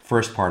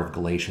first part of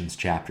Galatians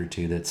chapter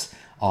 2 that's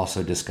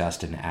also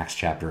discussed in Acts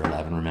chapter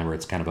 11. Remember,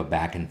 it's kind of a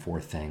back and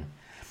forth thing.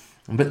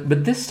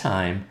 But this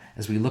time,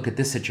 as we look at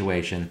this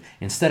situation,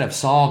 instead of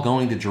Saul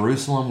going to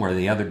Jerusalem where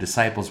the other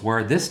disciples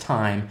were, this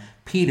time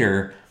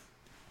Peter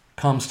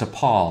comes to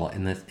Paul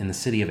in the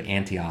city of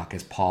Antioch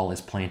as Paul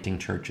is planting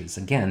churches.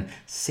 Again,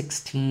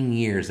 16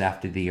 years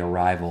after the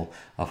arrival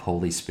of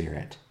Holy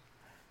Spirit.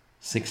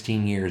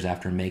 16 years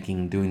after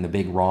doing the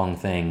big wrong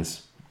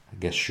things, I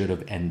guess should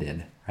have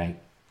ended, right?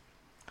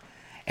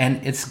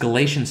 And it's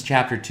Galatians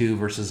chapter 2,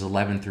 verses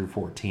 11 through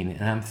 14.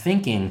 And I'm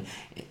thinking,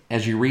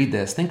 as you read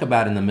this, think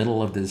about in the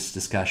middle of this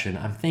discussion,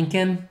 I'm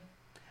thinking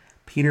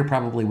Peter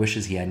probably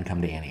wishes he hadn't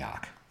come to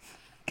Antioch.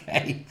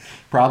 Okay?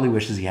 Probably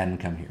wishes he hadn't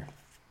come here.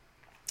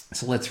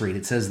 So let's read.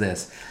 It says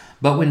this,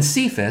 "But when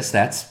Cephas,"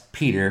 that's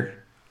Peter,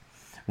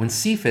 "when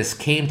Cephas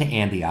came to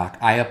Antioch,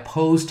 I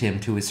opposed him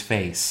to his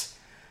face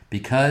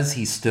because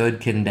he stood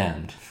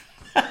condemned."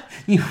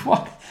 You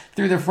walk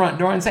through the front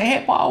door and say,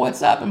 "Hey, Paul,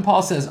 what's up?" And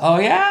Paul says, "Oh,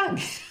 yeah?"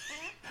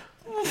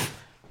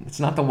 It's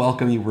not the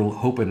welcome you were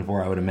hoping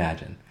for, I would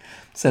imagine.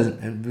 It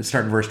says,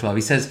 start in verse 12,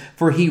 he says,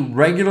 "For he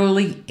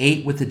regularly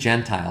ate with the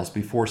Gentiles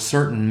before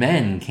certain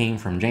men came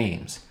from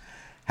James.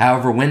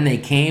 However, when they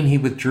came, he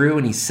withdrew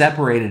and he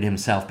separated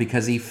himself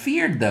because he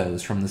feared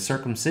those from the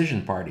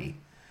circumcision party.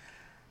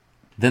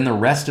 Then the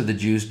rest of the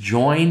Jews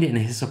joined in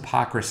his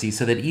hypocrisy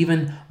so that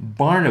even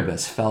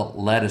Barnabas felt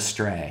led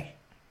astray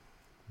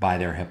by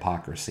their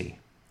hypocrisy.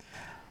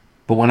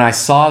 But when I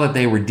saw that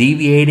they were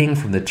deviating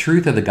from the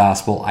truth of the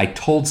gospel, I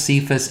told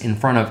Cephas in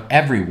front of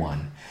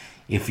everyone,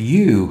 'If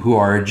you, who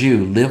are a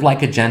Jew, live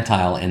like a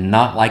Gentile and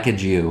not like a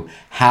Jew,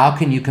 how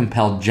can you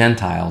compel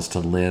Gentiles to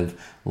live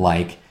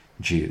like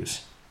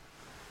Jews?'"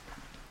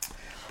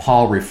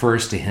 Paul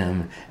refers to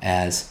him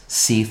as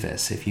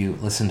Cephas. If you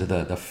listen to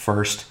the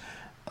first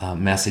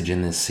message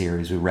in this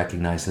series, we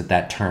recognize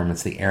that term,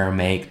 it's the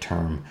Aramaic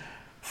term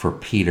for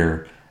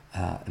Peter,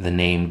 the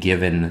name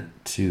given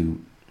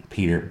to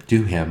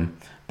him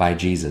by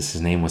Jesus.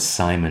 His name was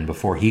Simon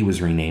before he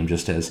was renamed,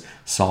 just as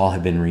Saul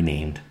had been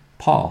renamed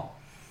Paul.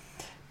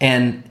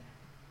 And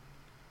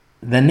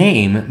the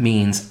name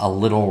means a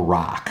little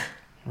rock,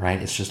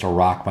 right? It's just a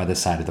rock by the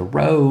side of the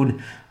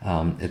road.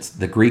 It's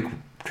the Greek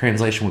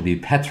translation would be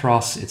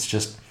Petros. It's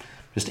just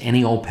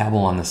any old pebble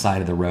on the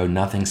side of the road,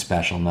 nothing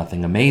special,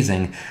 nothing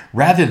amazing,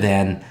 rather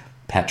than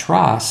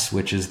Petros,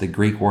 which is the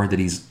Greek word that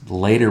he's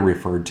later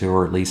referred to,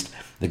 or at least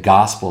the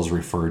Gospels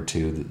referred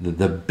to,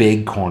 the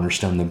big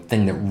cornerstone, the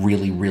thing that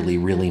really, really,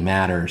 really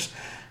matters.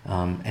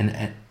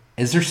 And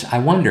is there? I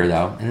wonder,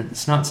 though, and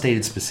it's not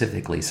stated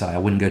specifically, so I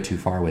wouldn't go too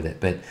far with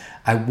it, but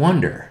I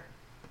wonder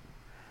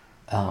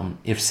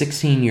if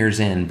 16 years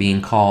in,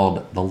 being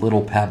called the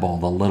little pebble,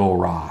 the little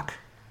rock,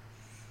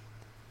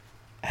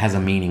 has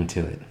a meaning to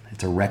it.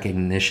 It's a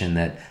recognition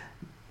that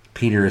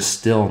Peter is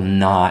still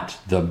not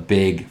the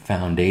big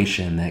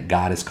foundation that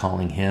God is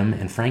calling him,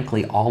 and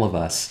frankly, all of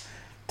us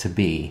to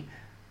be,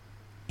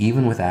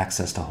 even with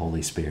access to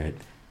Holy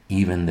Spirit,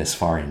 even this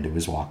far into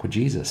his walk with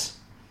Jesus.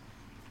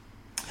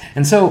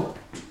 And so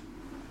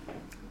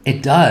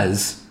it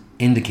does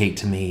indicate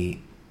to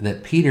me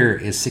that Peter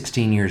is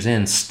 16 years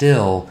in,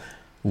 still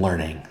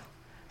learning,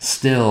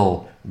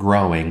 still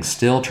growing,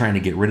 still trying to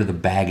get rid of the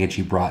baggage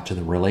he brought to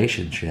the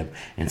relationship,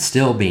 and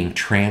still being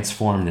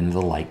transformed into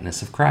the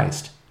likeness of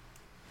Christ.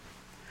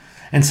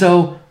 And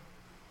so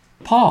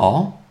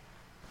Paul,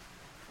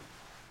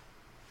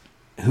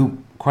 who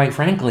quite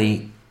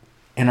frankly,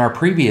 in our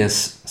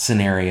previous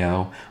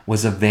scenario,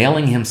 was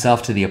availing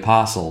himself to the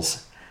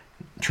apostles,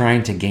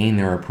 trying to gain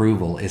their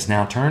approval, is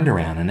now turned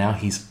around, and now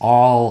he's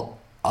all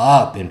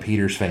up in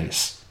Peter's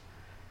face.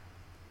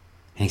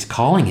 And he's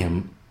calling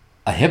him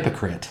a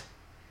hypocrite.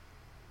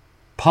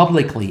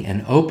 Publicly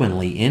and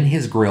openly in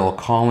his grill,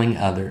 calling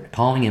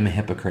him a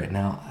hypocrite.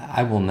 Now,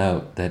 I will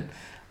note that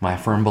my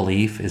firm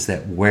belief is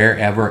that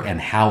wherever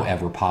and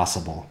however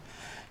possible,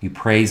 you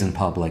praise in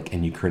public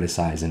and you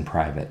criticize in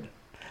private.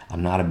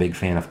 I'm not a big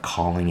fan of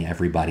calling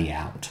everybody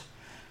out.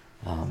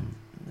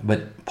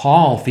 But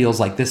Paul feels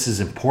like this is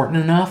important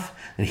enough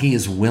that he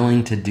is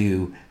willing to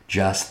do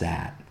just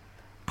that.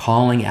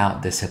 Calling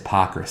out this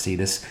hypocrisy,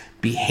 this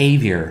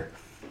behavior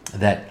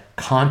that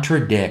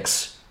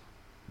contradicts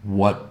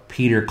what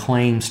Peter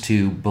claims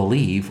to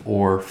believe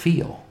or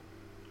feel.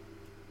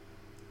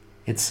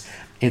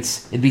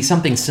 It'd be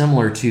something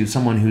similar to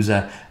someone who's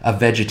a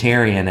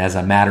vegetarian as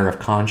a matter of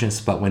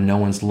conscience, but when no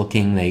one's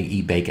looking, they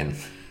eat bacon,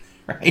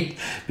 right?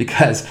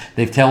 Because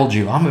they've told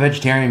you, I'm a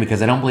vegetarian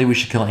because I don't believe we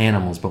should kill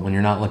animals, but when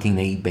you're not looking,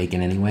 they eat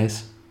bacon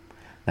anyways.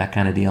 That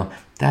kind of deal.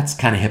 That's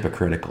kind of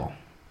hypocritical.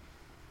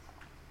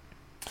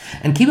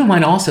 And keep in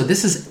mind also,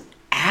 this is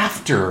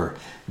after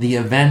the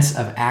events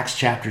of Acts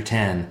chapter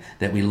 10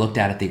 that we looked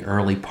at the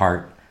early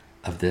part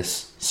of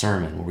this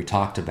sermon, where we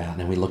talked about,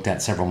 and we looked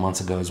at several months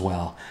ago as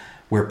well,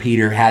 where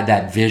Peter had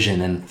that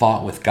vision and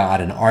fought with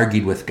God and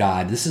argued with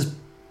God. This is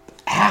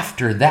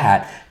after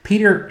that.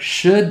 Peter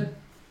should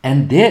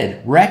and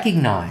did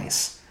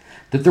recognize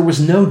that there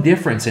was no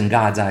difference in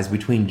God's eyes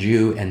between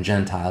Jew and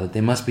Gentile, that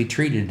they must be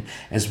treated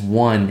as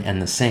one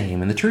and the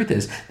same. And the truth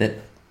is that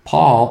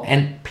Paul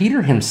and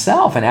Peter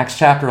himself in Acts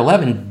chapter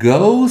 11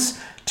 goes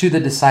to the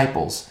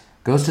disciples,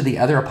 goes to the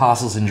other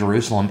apostles in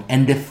Jerusalem,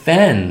 and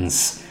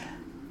defends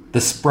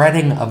the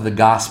spreading of the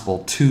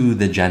gospel to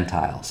the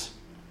Gentiles.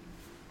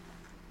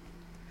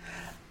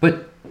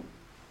 But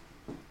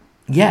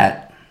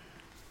yet,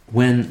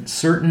 when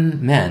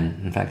certain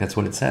men, in fact, that's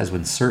what it says,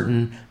 when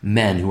certain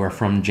men who are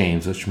from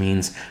James, which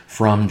means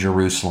from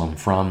Jerusalem,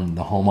 from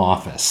the home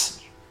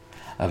office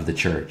of the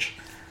church,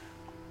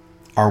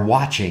 are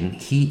watching,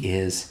 he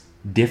is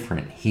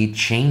different. He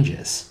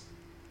changes.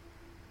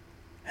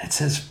 It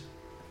says,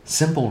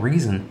 simple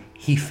reason,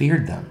 he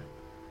feared them.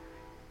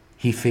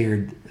 He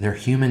feared their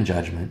human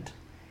judgment.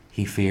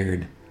 He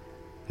feared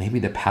maybe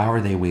the power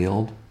they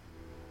wield.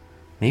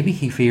 Maybe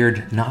he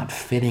feared not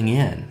fitting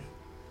in.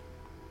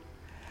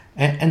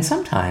 And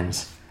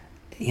sometimes,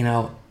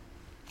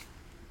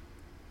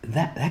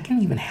 that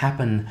can even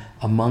happen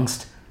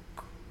amongst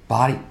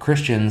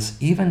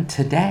Christians even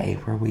today,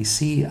 where we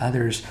see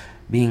others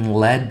being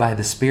led by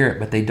the Spirit,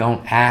 but they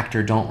don't act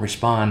or don't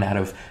respond out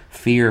of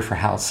fear for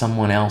how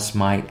someone else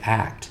might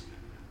act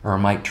or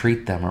might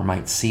treat them or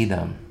might see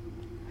them.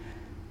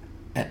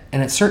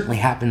 And it certainly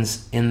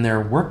happens in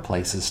their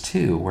workplaces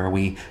too, where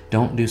we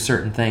don't do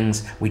certain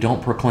things. We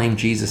don't proclaim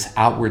Jesus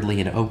outwardly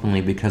and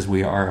openly because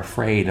we are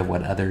afraid of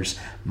what others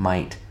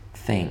might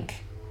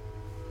think.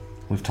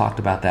 We've talked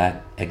about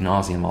that ad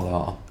nauseum,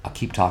 although I'll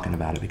keep talking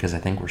about it because I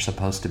think we're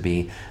supposed to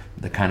be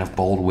the kind of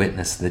bold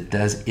witness that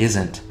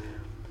isn't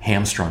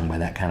hamstrung by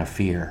that kind of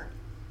fear.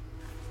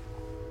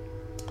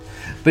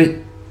 But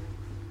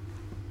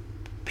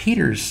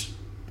Peter's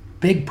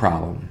big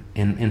problem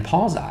in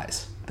Paul's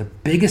eyes, the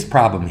biggest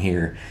problem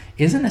here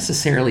isn't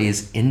necessarily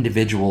his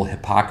individual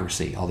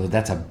hypocrisy, although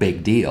that's a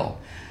big deal.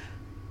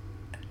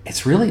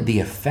 It's really the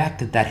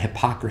effect that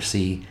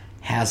hypocrisy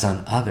has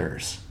on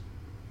others.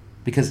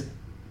 Because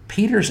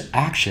Peter's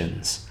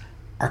actions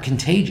are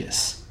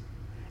contagious.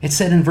 It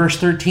said in verse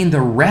 13,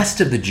 the rest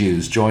of the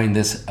Jews joined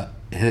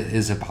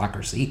his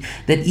hypocrisy,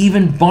 that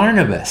even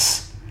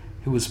Barnabas,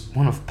 who was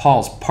one of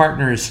Paul's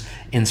partners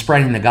in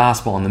spreading the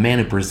gospel and the man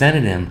who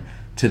presented him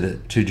to the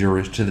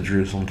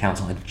Jerusalem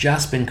council, had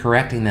just been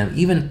correcting them.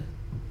 Even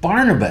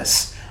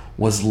Barnabas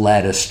was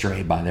led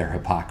astray by their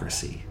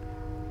hypocrisy.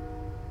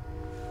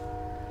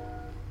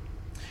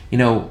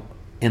 In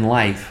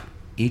life,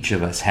 each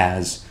of us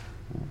has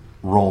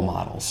role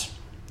models.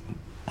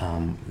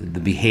 The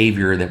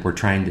behavior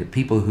that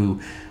people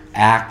who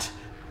act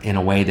in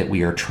a way that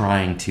we are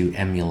trying to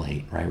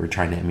emulate, right? We're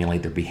trying to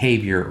emulate their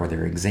behavior or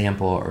their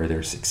example or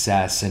their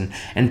success.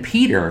 And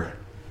Peter,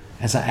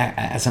 as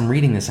I'm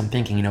reading this, I'm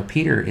thinking,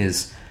 Peter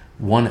is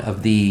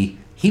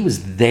he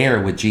was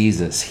there with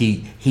Jesus.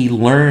 He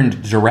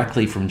learned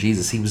directly from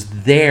Jesus. He was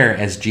there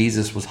as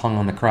Jesus was hung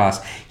on the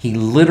cross. He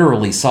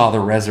literally saw the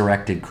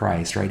resurrected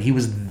Christ, right? He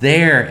was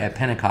there at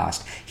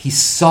Pentecost. He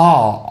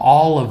saw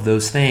all of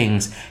those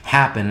things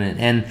happen.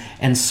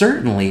 And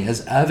certainly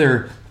as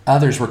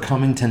others were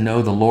coming to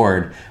know the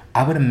Lord,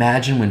 I would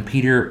imagine when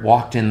Peter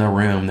walked in the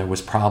room, there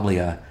was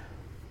probably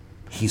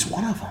he's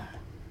one of them,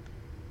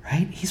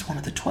 right? He's one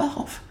of the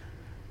 12.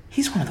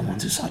 He's one of the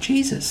ones who saw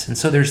Jesus. And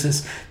so there's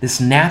this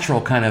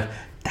natural kind of,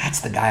 that's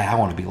the guy I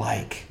want to be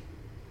like.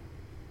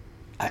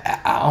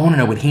 I want to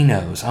know what he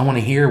knows. I want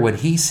to hear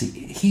what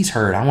he's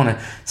heard. I want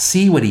to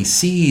see what he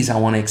sees. I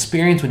want to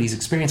experience what he's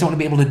experienced. I want to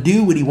be able to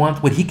do what he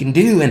wants, what he can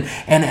do.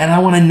 And I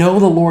want to know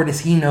the Lord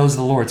as he knows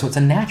the Lord. So it's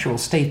a natural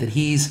state that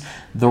he's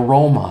the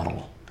role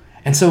model.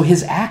 And so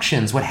his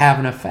actions would have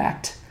an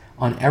effect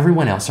on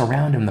everyone else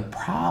around him. The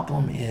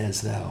problem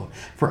is, though,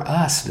 for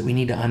us that we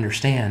need to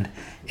understand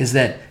is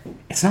that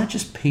it's not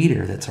just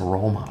Peter that's a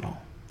role model.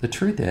 The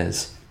truth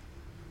is,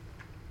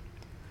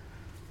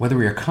 whether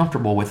we are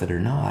comfortable with it or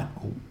not,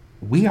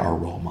 we are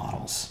role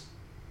models.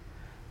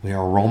 We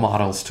are role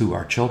models to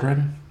our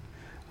children.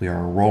 We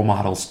are role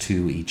models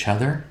to each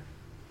other.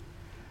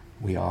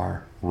 We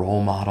are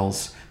role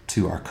models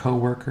to our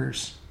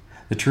coworkers.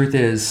 The truth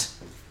is,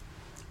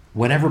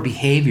 whatever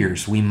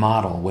behaviors we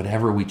model,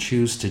 whatever we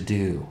choose to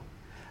do,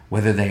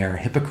 whether they are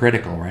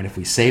hypocritical, right? If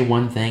we say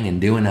one thing and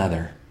do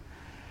another,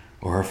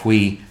 or if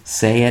we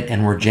say it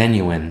and we're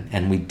genuine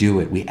and we do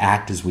it, we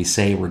act as we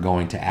say we're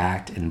going to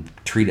act and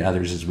treat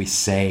others as we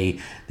say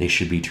they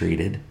should be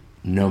treated,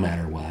 no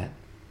matter what.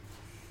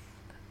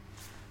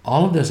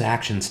 All of those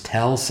actions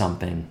tell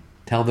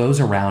those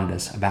around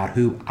us about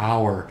who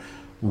our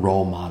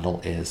role model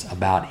is,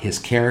 about his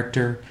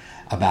character,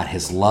 about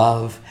his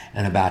love,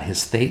 and about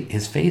his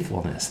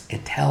faithfulness.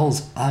 It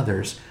tells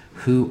others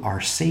who our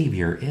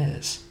Savior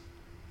is.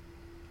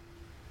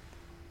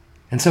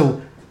 And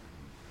so,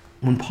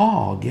 when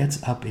Paul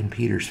gets up in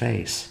Peter's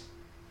face,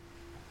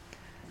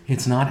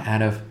 it's not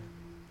out of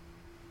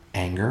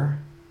anger.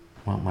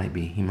 Well, it might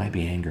be. He might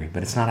be angry,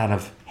 but it's not out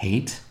of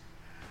hate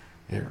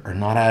or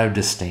not out of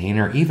disdain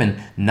or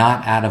even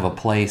not out of a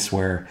place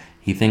where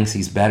he thinks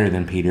he's better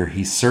than Peter.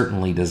 He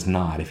certainly does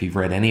not. If you've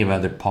read any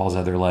of Paul's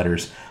other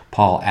letters,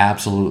 Paul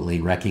absolutely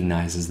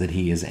recognizes that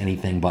he is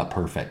anything but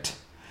perfect,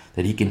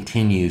 that he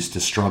continues to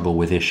struggle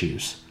with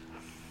issues.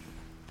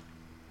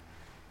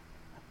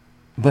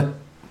 But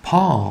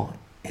Paul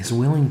is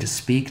willing to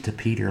speak to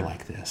Peter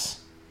like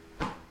this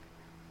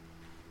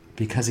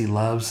because he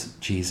loves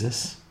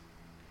Jesus,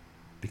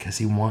 because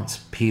he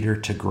wants Peter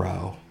to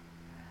grow,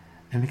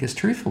 and because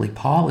truthfully,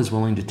 Paul is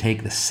willing to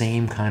take the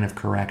same kind of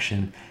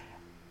correction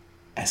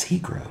as he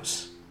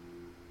grows.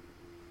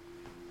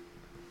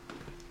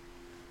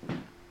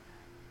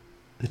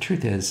 The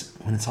truth is,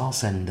 when it's all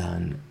said and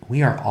done,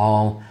 we are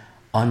all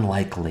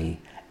unlikely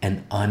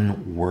and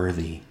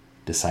unworthy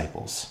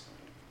disciples.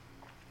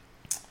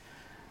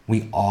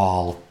 We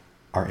all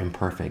are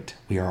imperfect.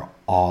 We are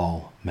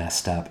all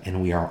messed up,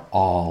 and we are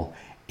all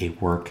a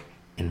work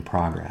in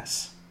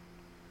progress.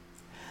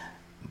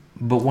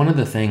 But one of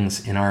the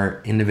things in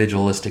our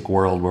individualistic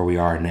world where we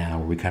are now,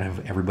 where we kind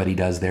of, everybody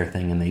does their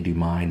thing and they do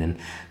mine, and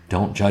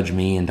don't judge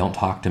me and don't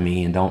talk to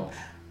me and don't,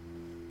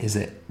 is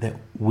that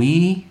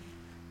we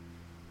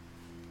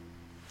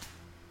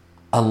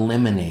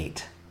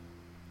eliminate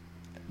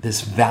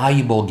this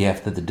valuable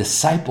gift that the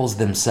disciples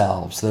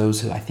themselves,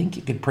 those who I think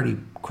you could pretty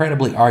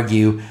credibly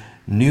argue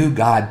knew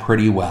God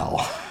pretty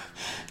well,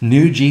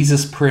 knew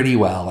Jesus pretty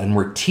well, and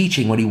were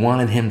teaching what he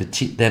wanted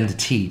them to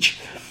teach.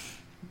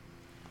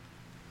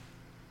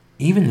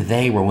 Even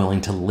they were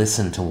willing to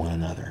listen to one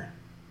another.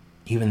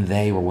 Even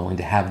they were willing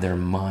to have their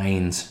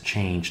minds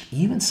changed.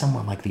 Even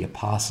someone like the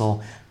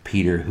Apostle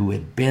Peter, who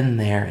had been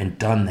there and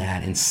done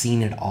that and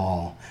seen it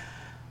all,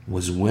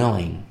 was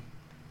willing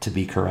to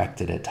be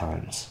corrected at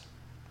times.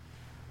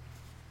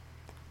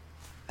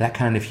 That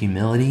kind of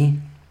humility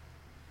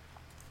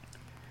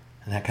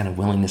and that kind of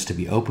willingness to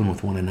be open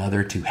with one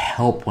another, to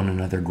help one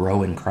another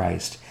grow in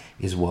Christ,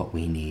 is what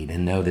we need.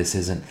 And no, this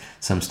isn't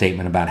some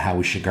statement about how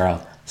we should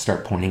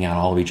start pointing out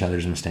all of each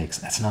other's mistakes.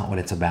 That's not what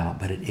it's about.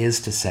 But it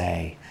is to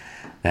say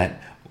that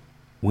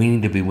we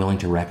need to be willing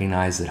to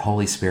recognize that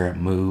Holy Spirit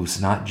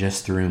moves not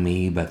just through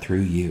me, but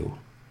through you.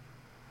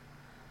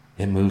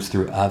 It moves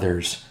through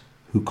others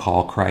who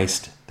call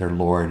Christ their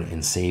Lord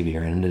and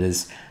Savior. And it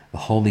is the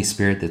Holy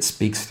Spirit that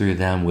speaks through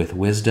them with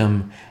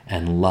wisdom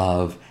and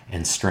love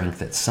and strength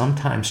that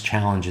sometimes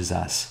challenges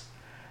us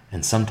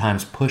and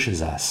sometimes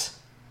pushes us,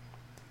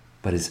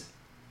 but is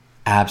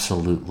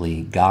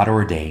absolutely God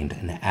ordained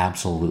and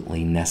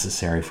absolutely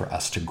necessary for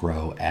us to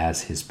grow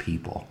as his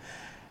people.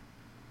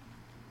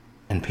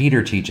 And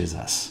Peter teaches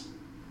us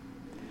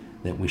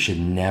that we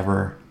should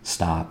never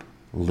stop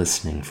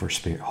listening for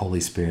Holy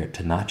Spirit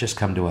to not just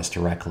come to us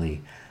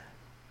directly,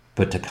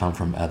 but to come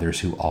from others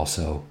who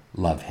also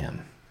love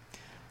him.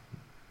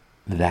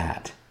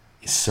 That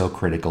is so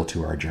critical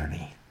to our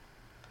journey.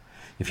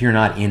 If you're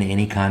not in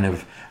any kind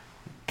of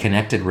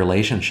connected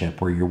relationship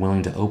where you're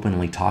willing to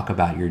openly talk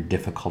about your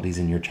difficulties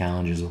and your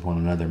challenges with one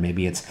another,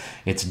 maybe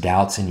it's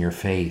doubts in your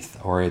faith,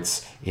 or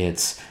it's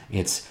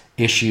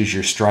issues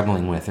you're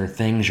struggling with, or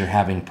things you're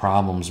having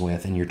problems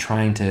with, and you're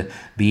trying to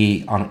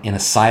be in a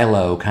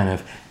silo, kind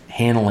of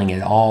handling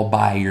it all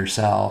by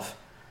yourself,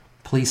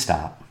 please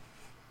stop.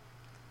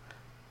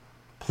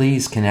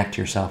 Please connect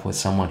yourself with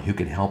someone who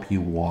can help you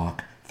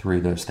walk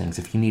through those things.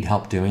 If you need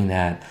help doing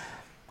that,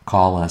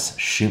 call us,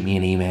 shoot me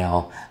an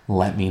email,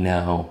 let me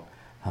know.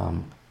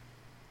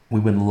 We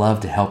would love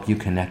to help you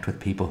connect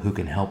with people who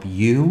can help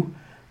you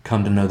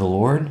come to know the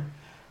Lord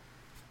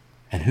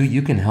and who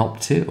you can help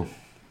too.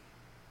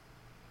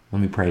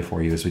 Let me pray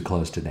for you as we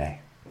close today.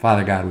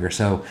 Father God, we are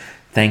so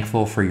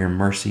thankful for your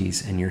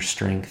mercies and your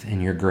strength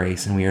and your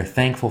grace, and we are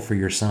thankful for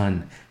your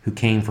Son who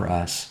came for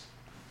us.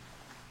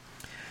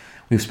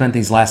 We've spent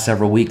these last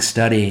several weeks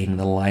studying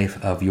the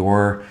life of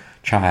your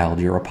child,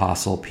 your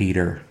Apostle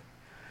Peter,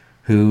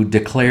 who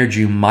declared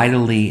you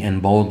mightily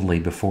and boldly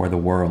before the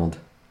world,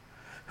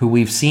 who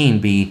we've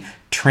seen be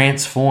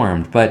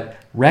transformed, but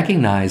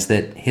recognize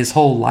that his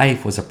whole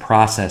life was a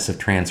process of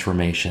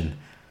transformation,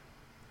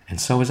 and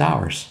so is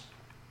ours.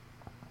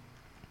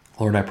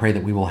 Lord, I pray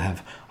that we will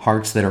have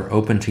hearts that are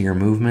open to your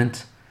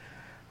movement.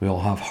 We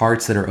will have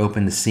hearts that are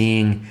open to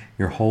seeing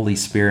your Holy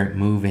Spirit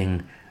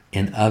moving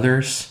in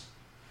others,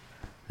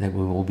 that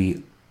we will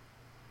be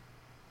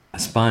a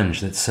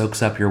sponge that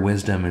soaks up your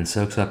wisdom and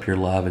soaks up your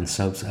love and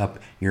soaks up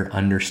your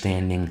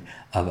understanding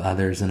of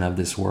others and of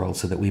this world,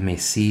 so that we may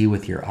see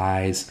with your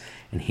eyes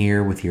and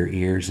hear with your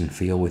ears and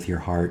feel with your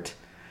heart,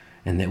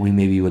 and that we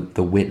may be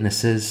the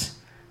witnesses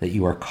that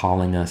you are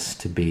calling us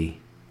to be.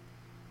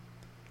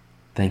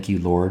 Thank you,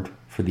 Lord,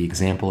 for the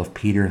example of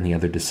Peter and the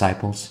other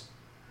disciples.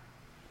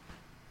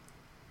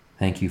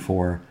 Thank you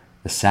for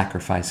the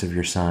sacrifice of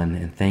your Son,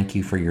 and thank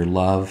you for your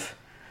love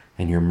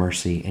and your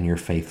mercy and your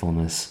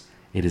faithfulness.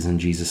 It is in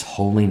Jesus'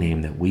 holy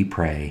name that we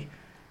pray.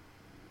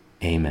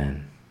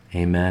 Amen.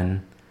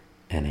 Amen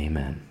and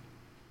amen.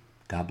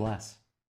 God bless.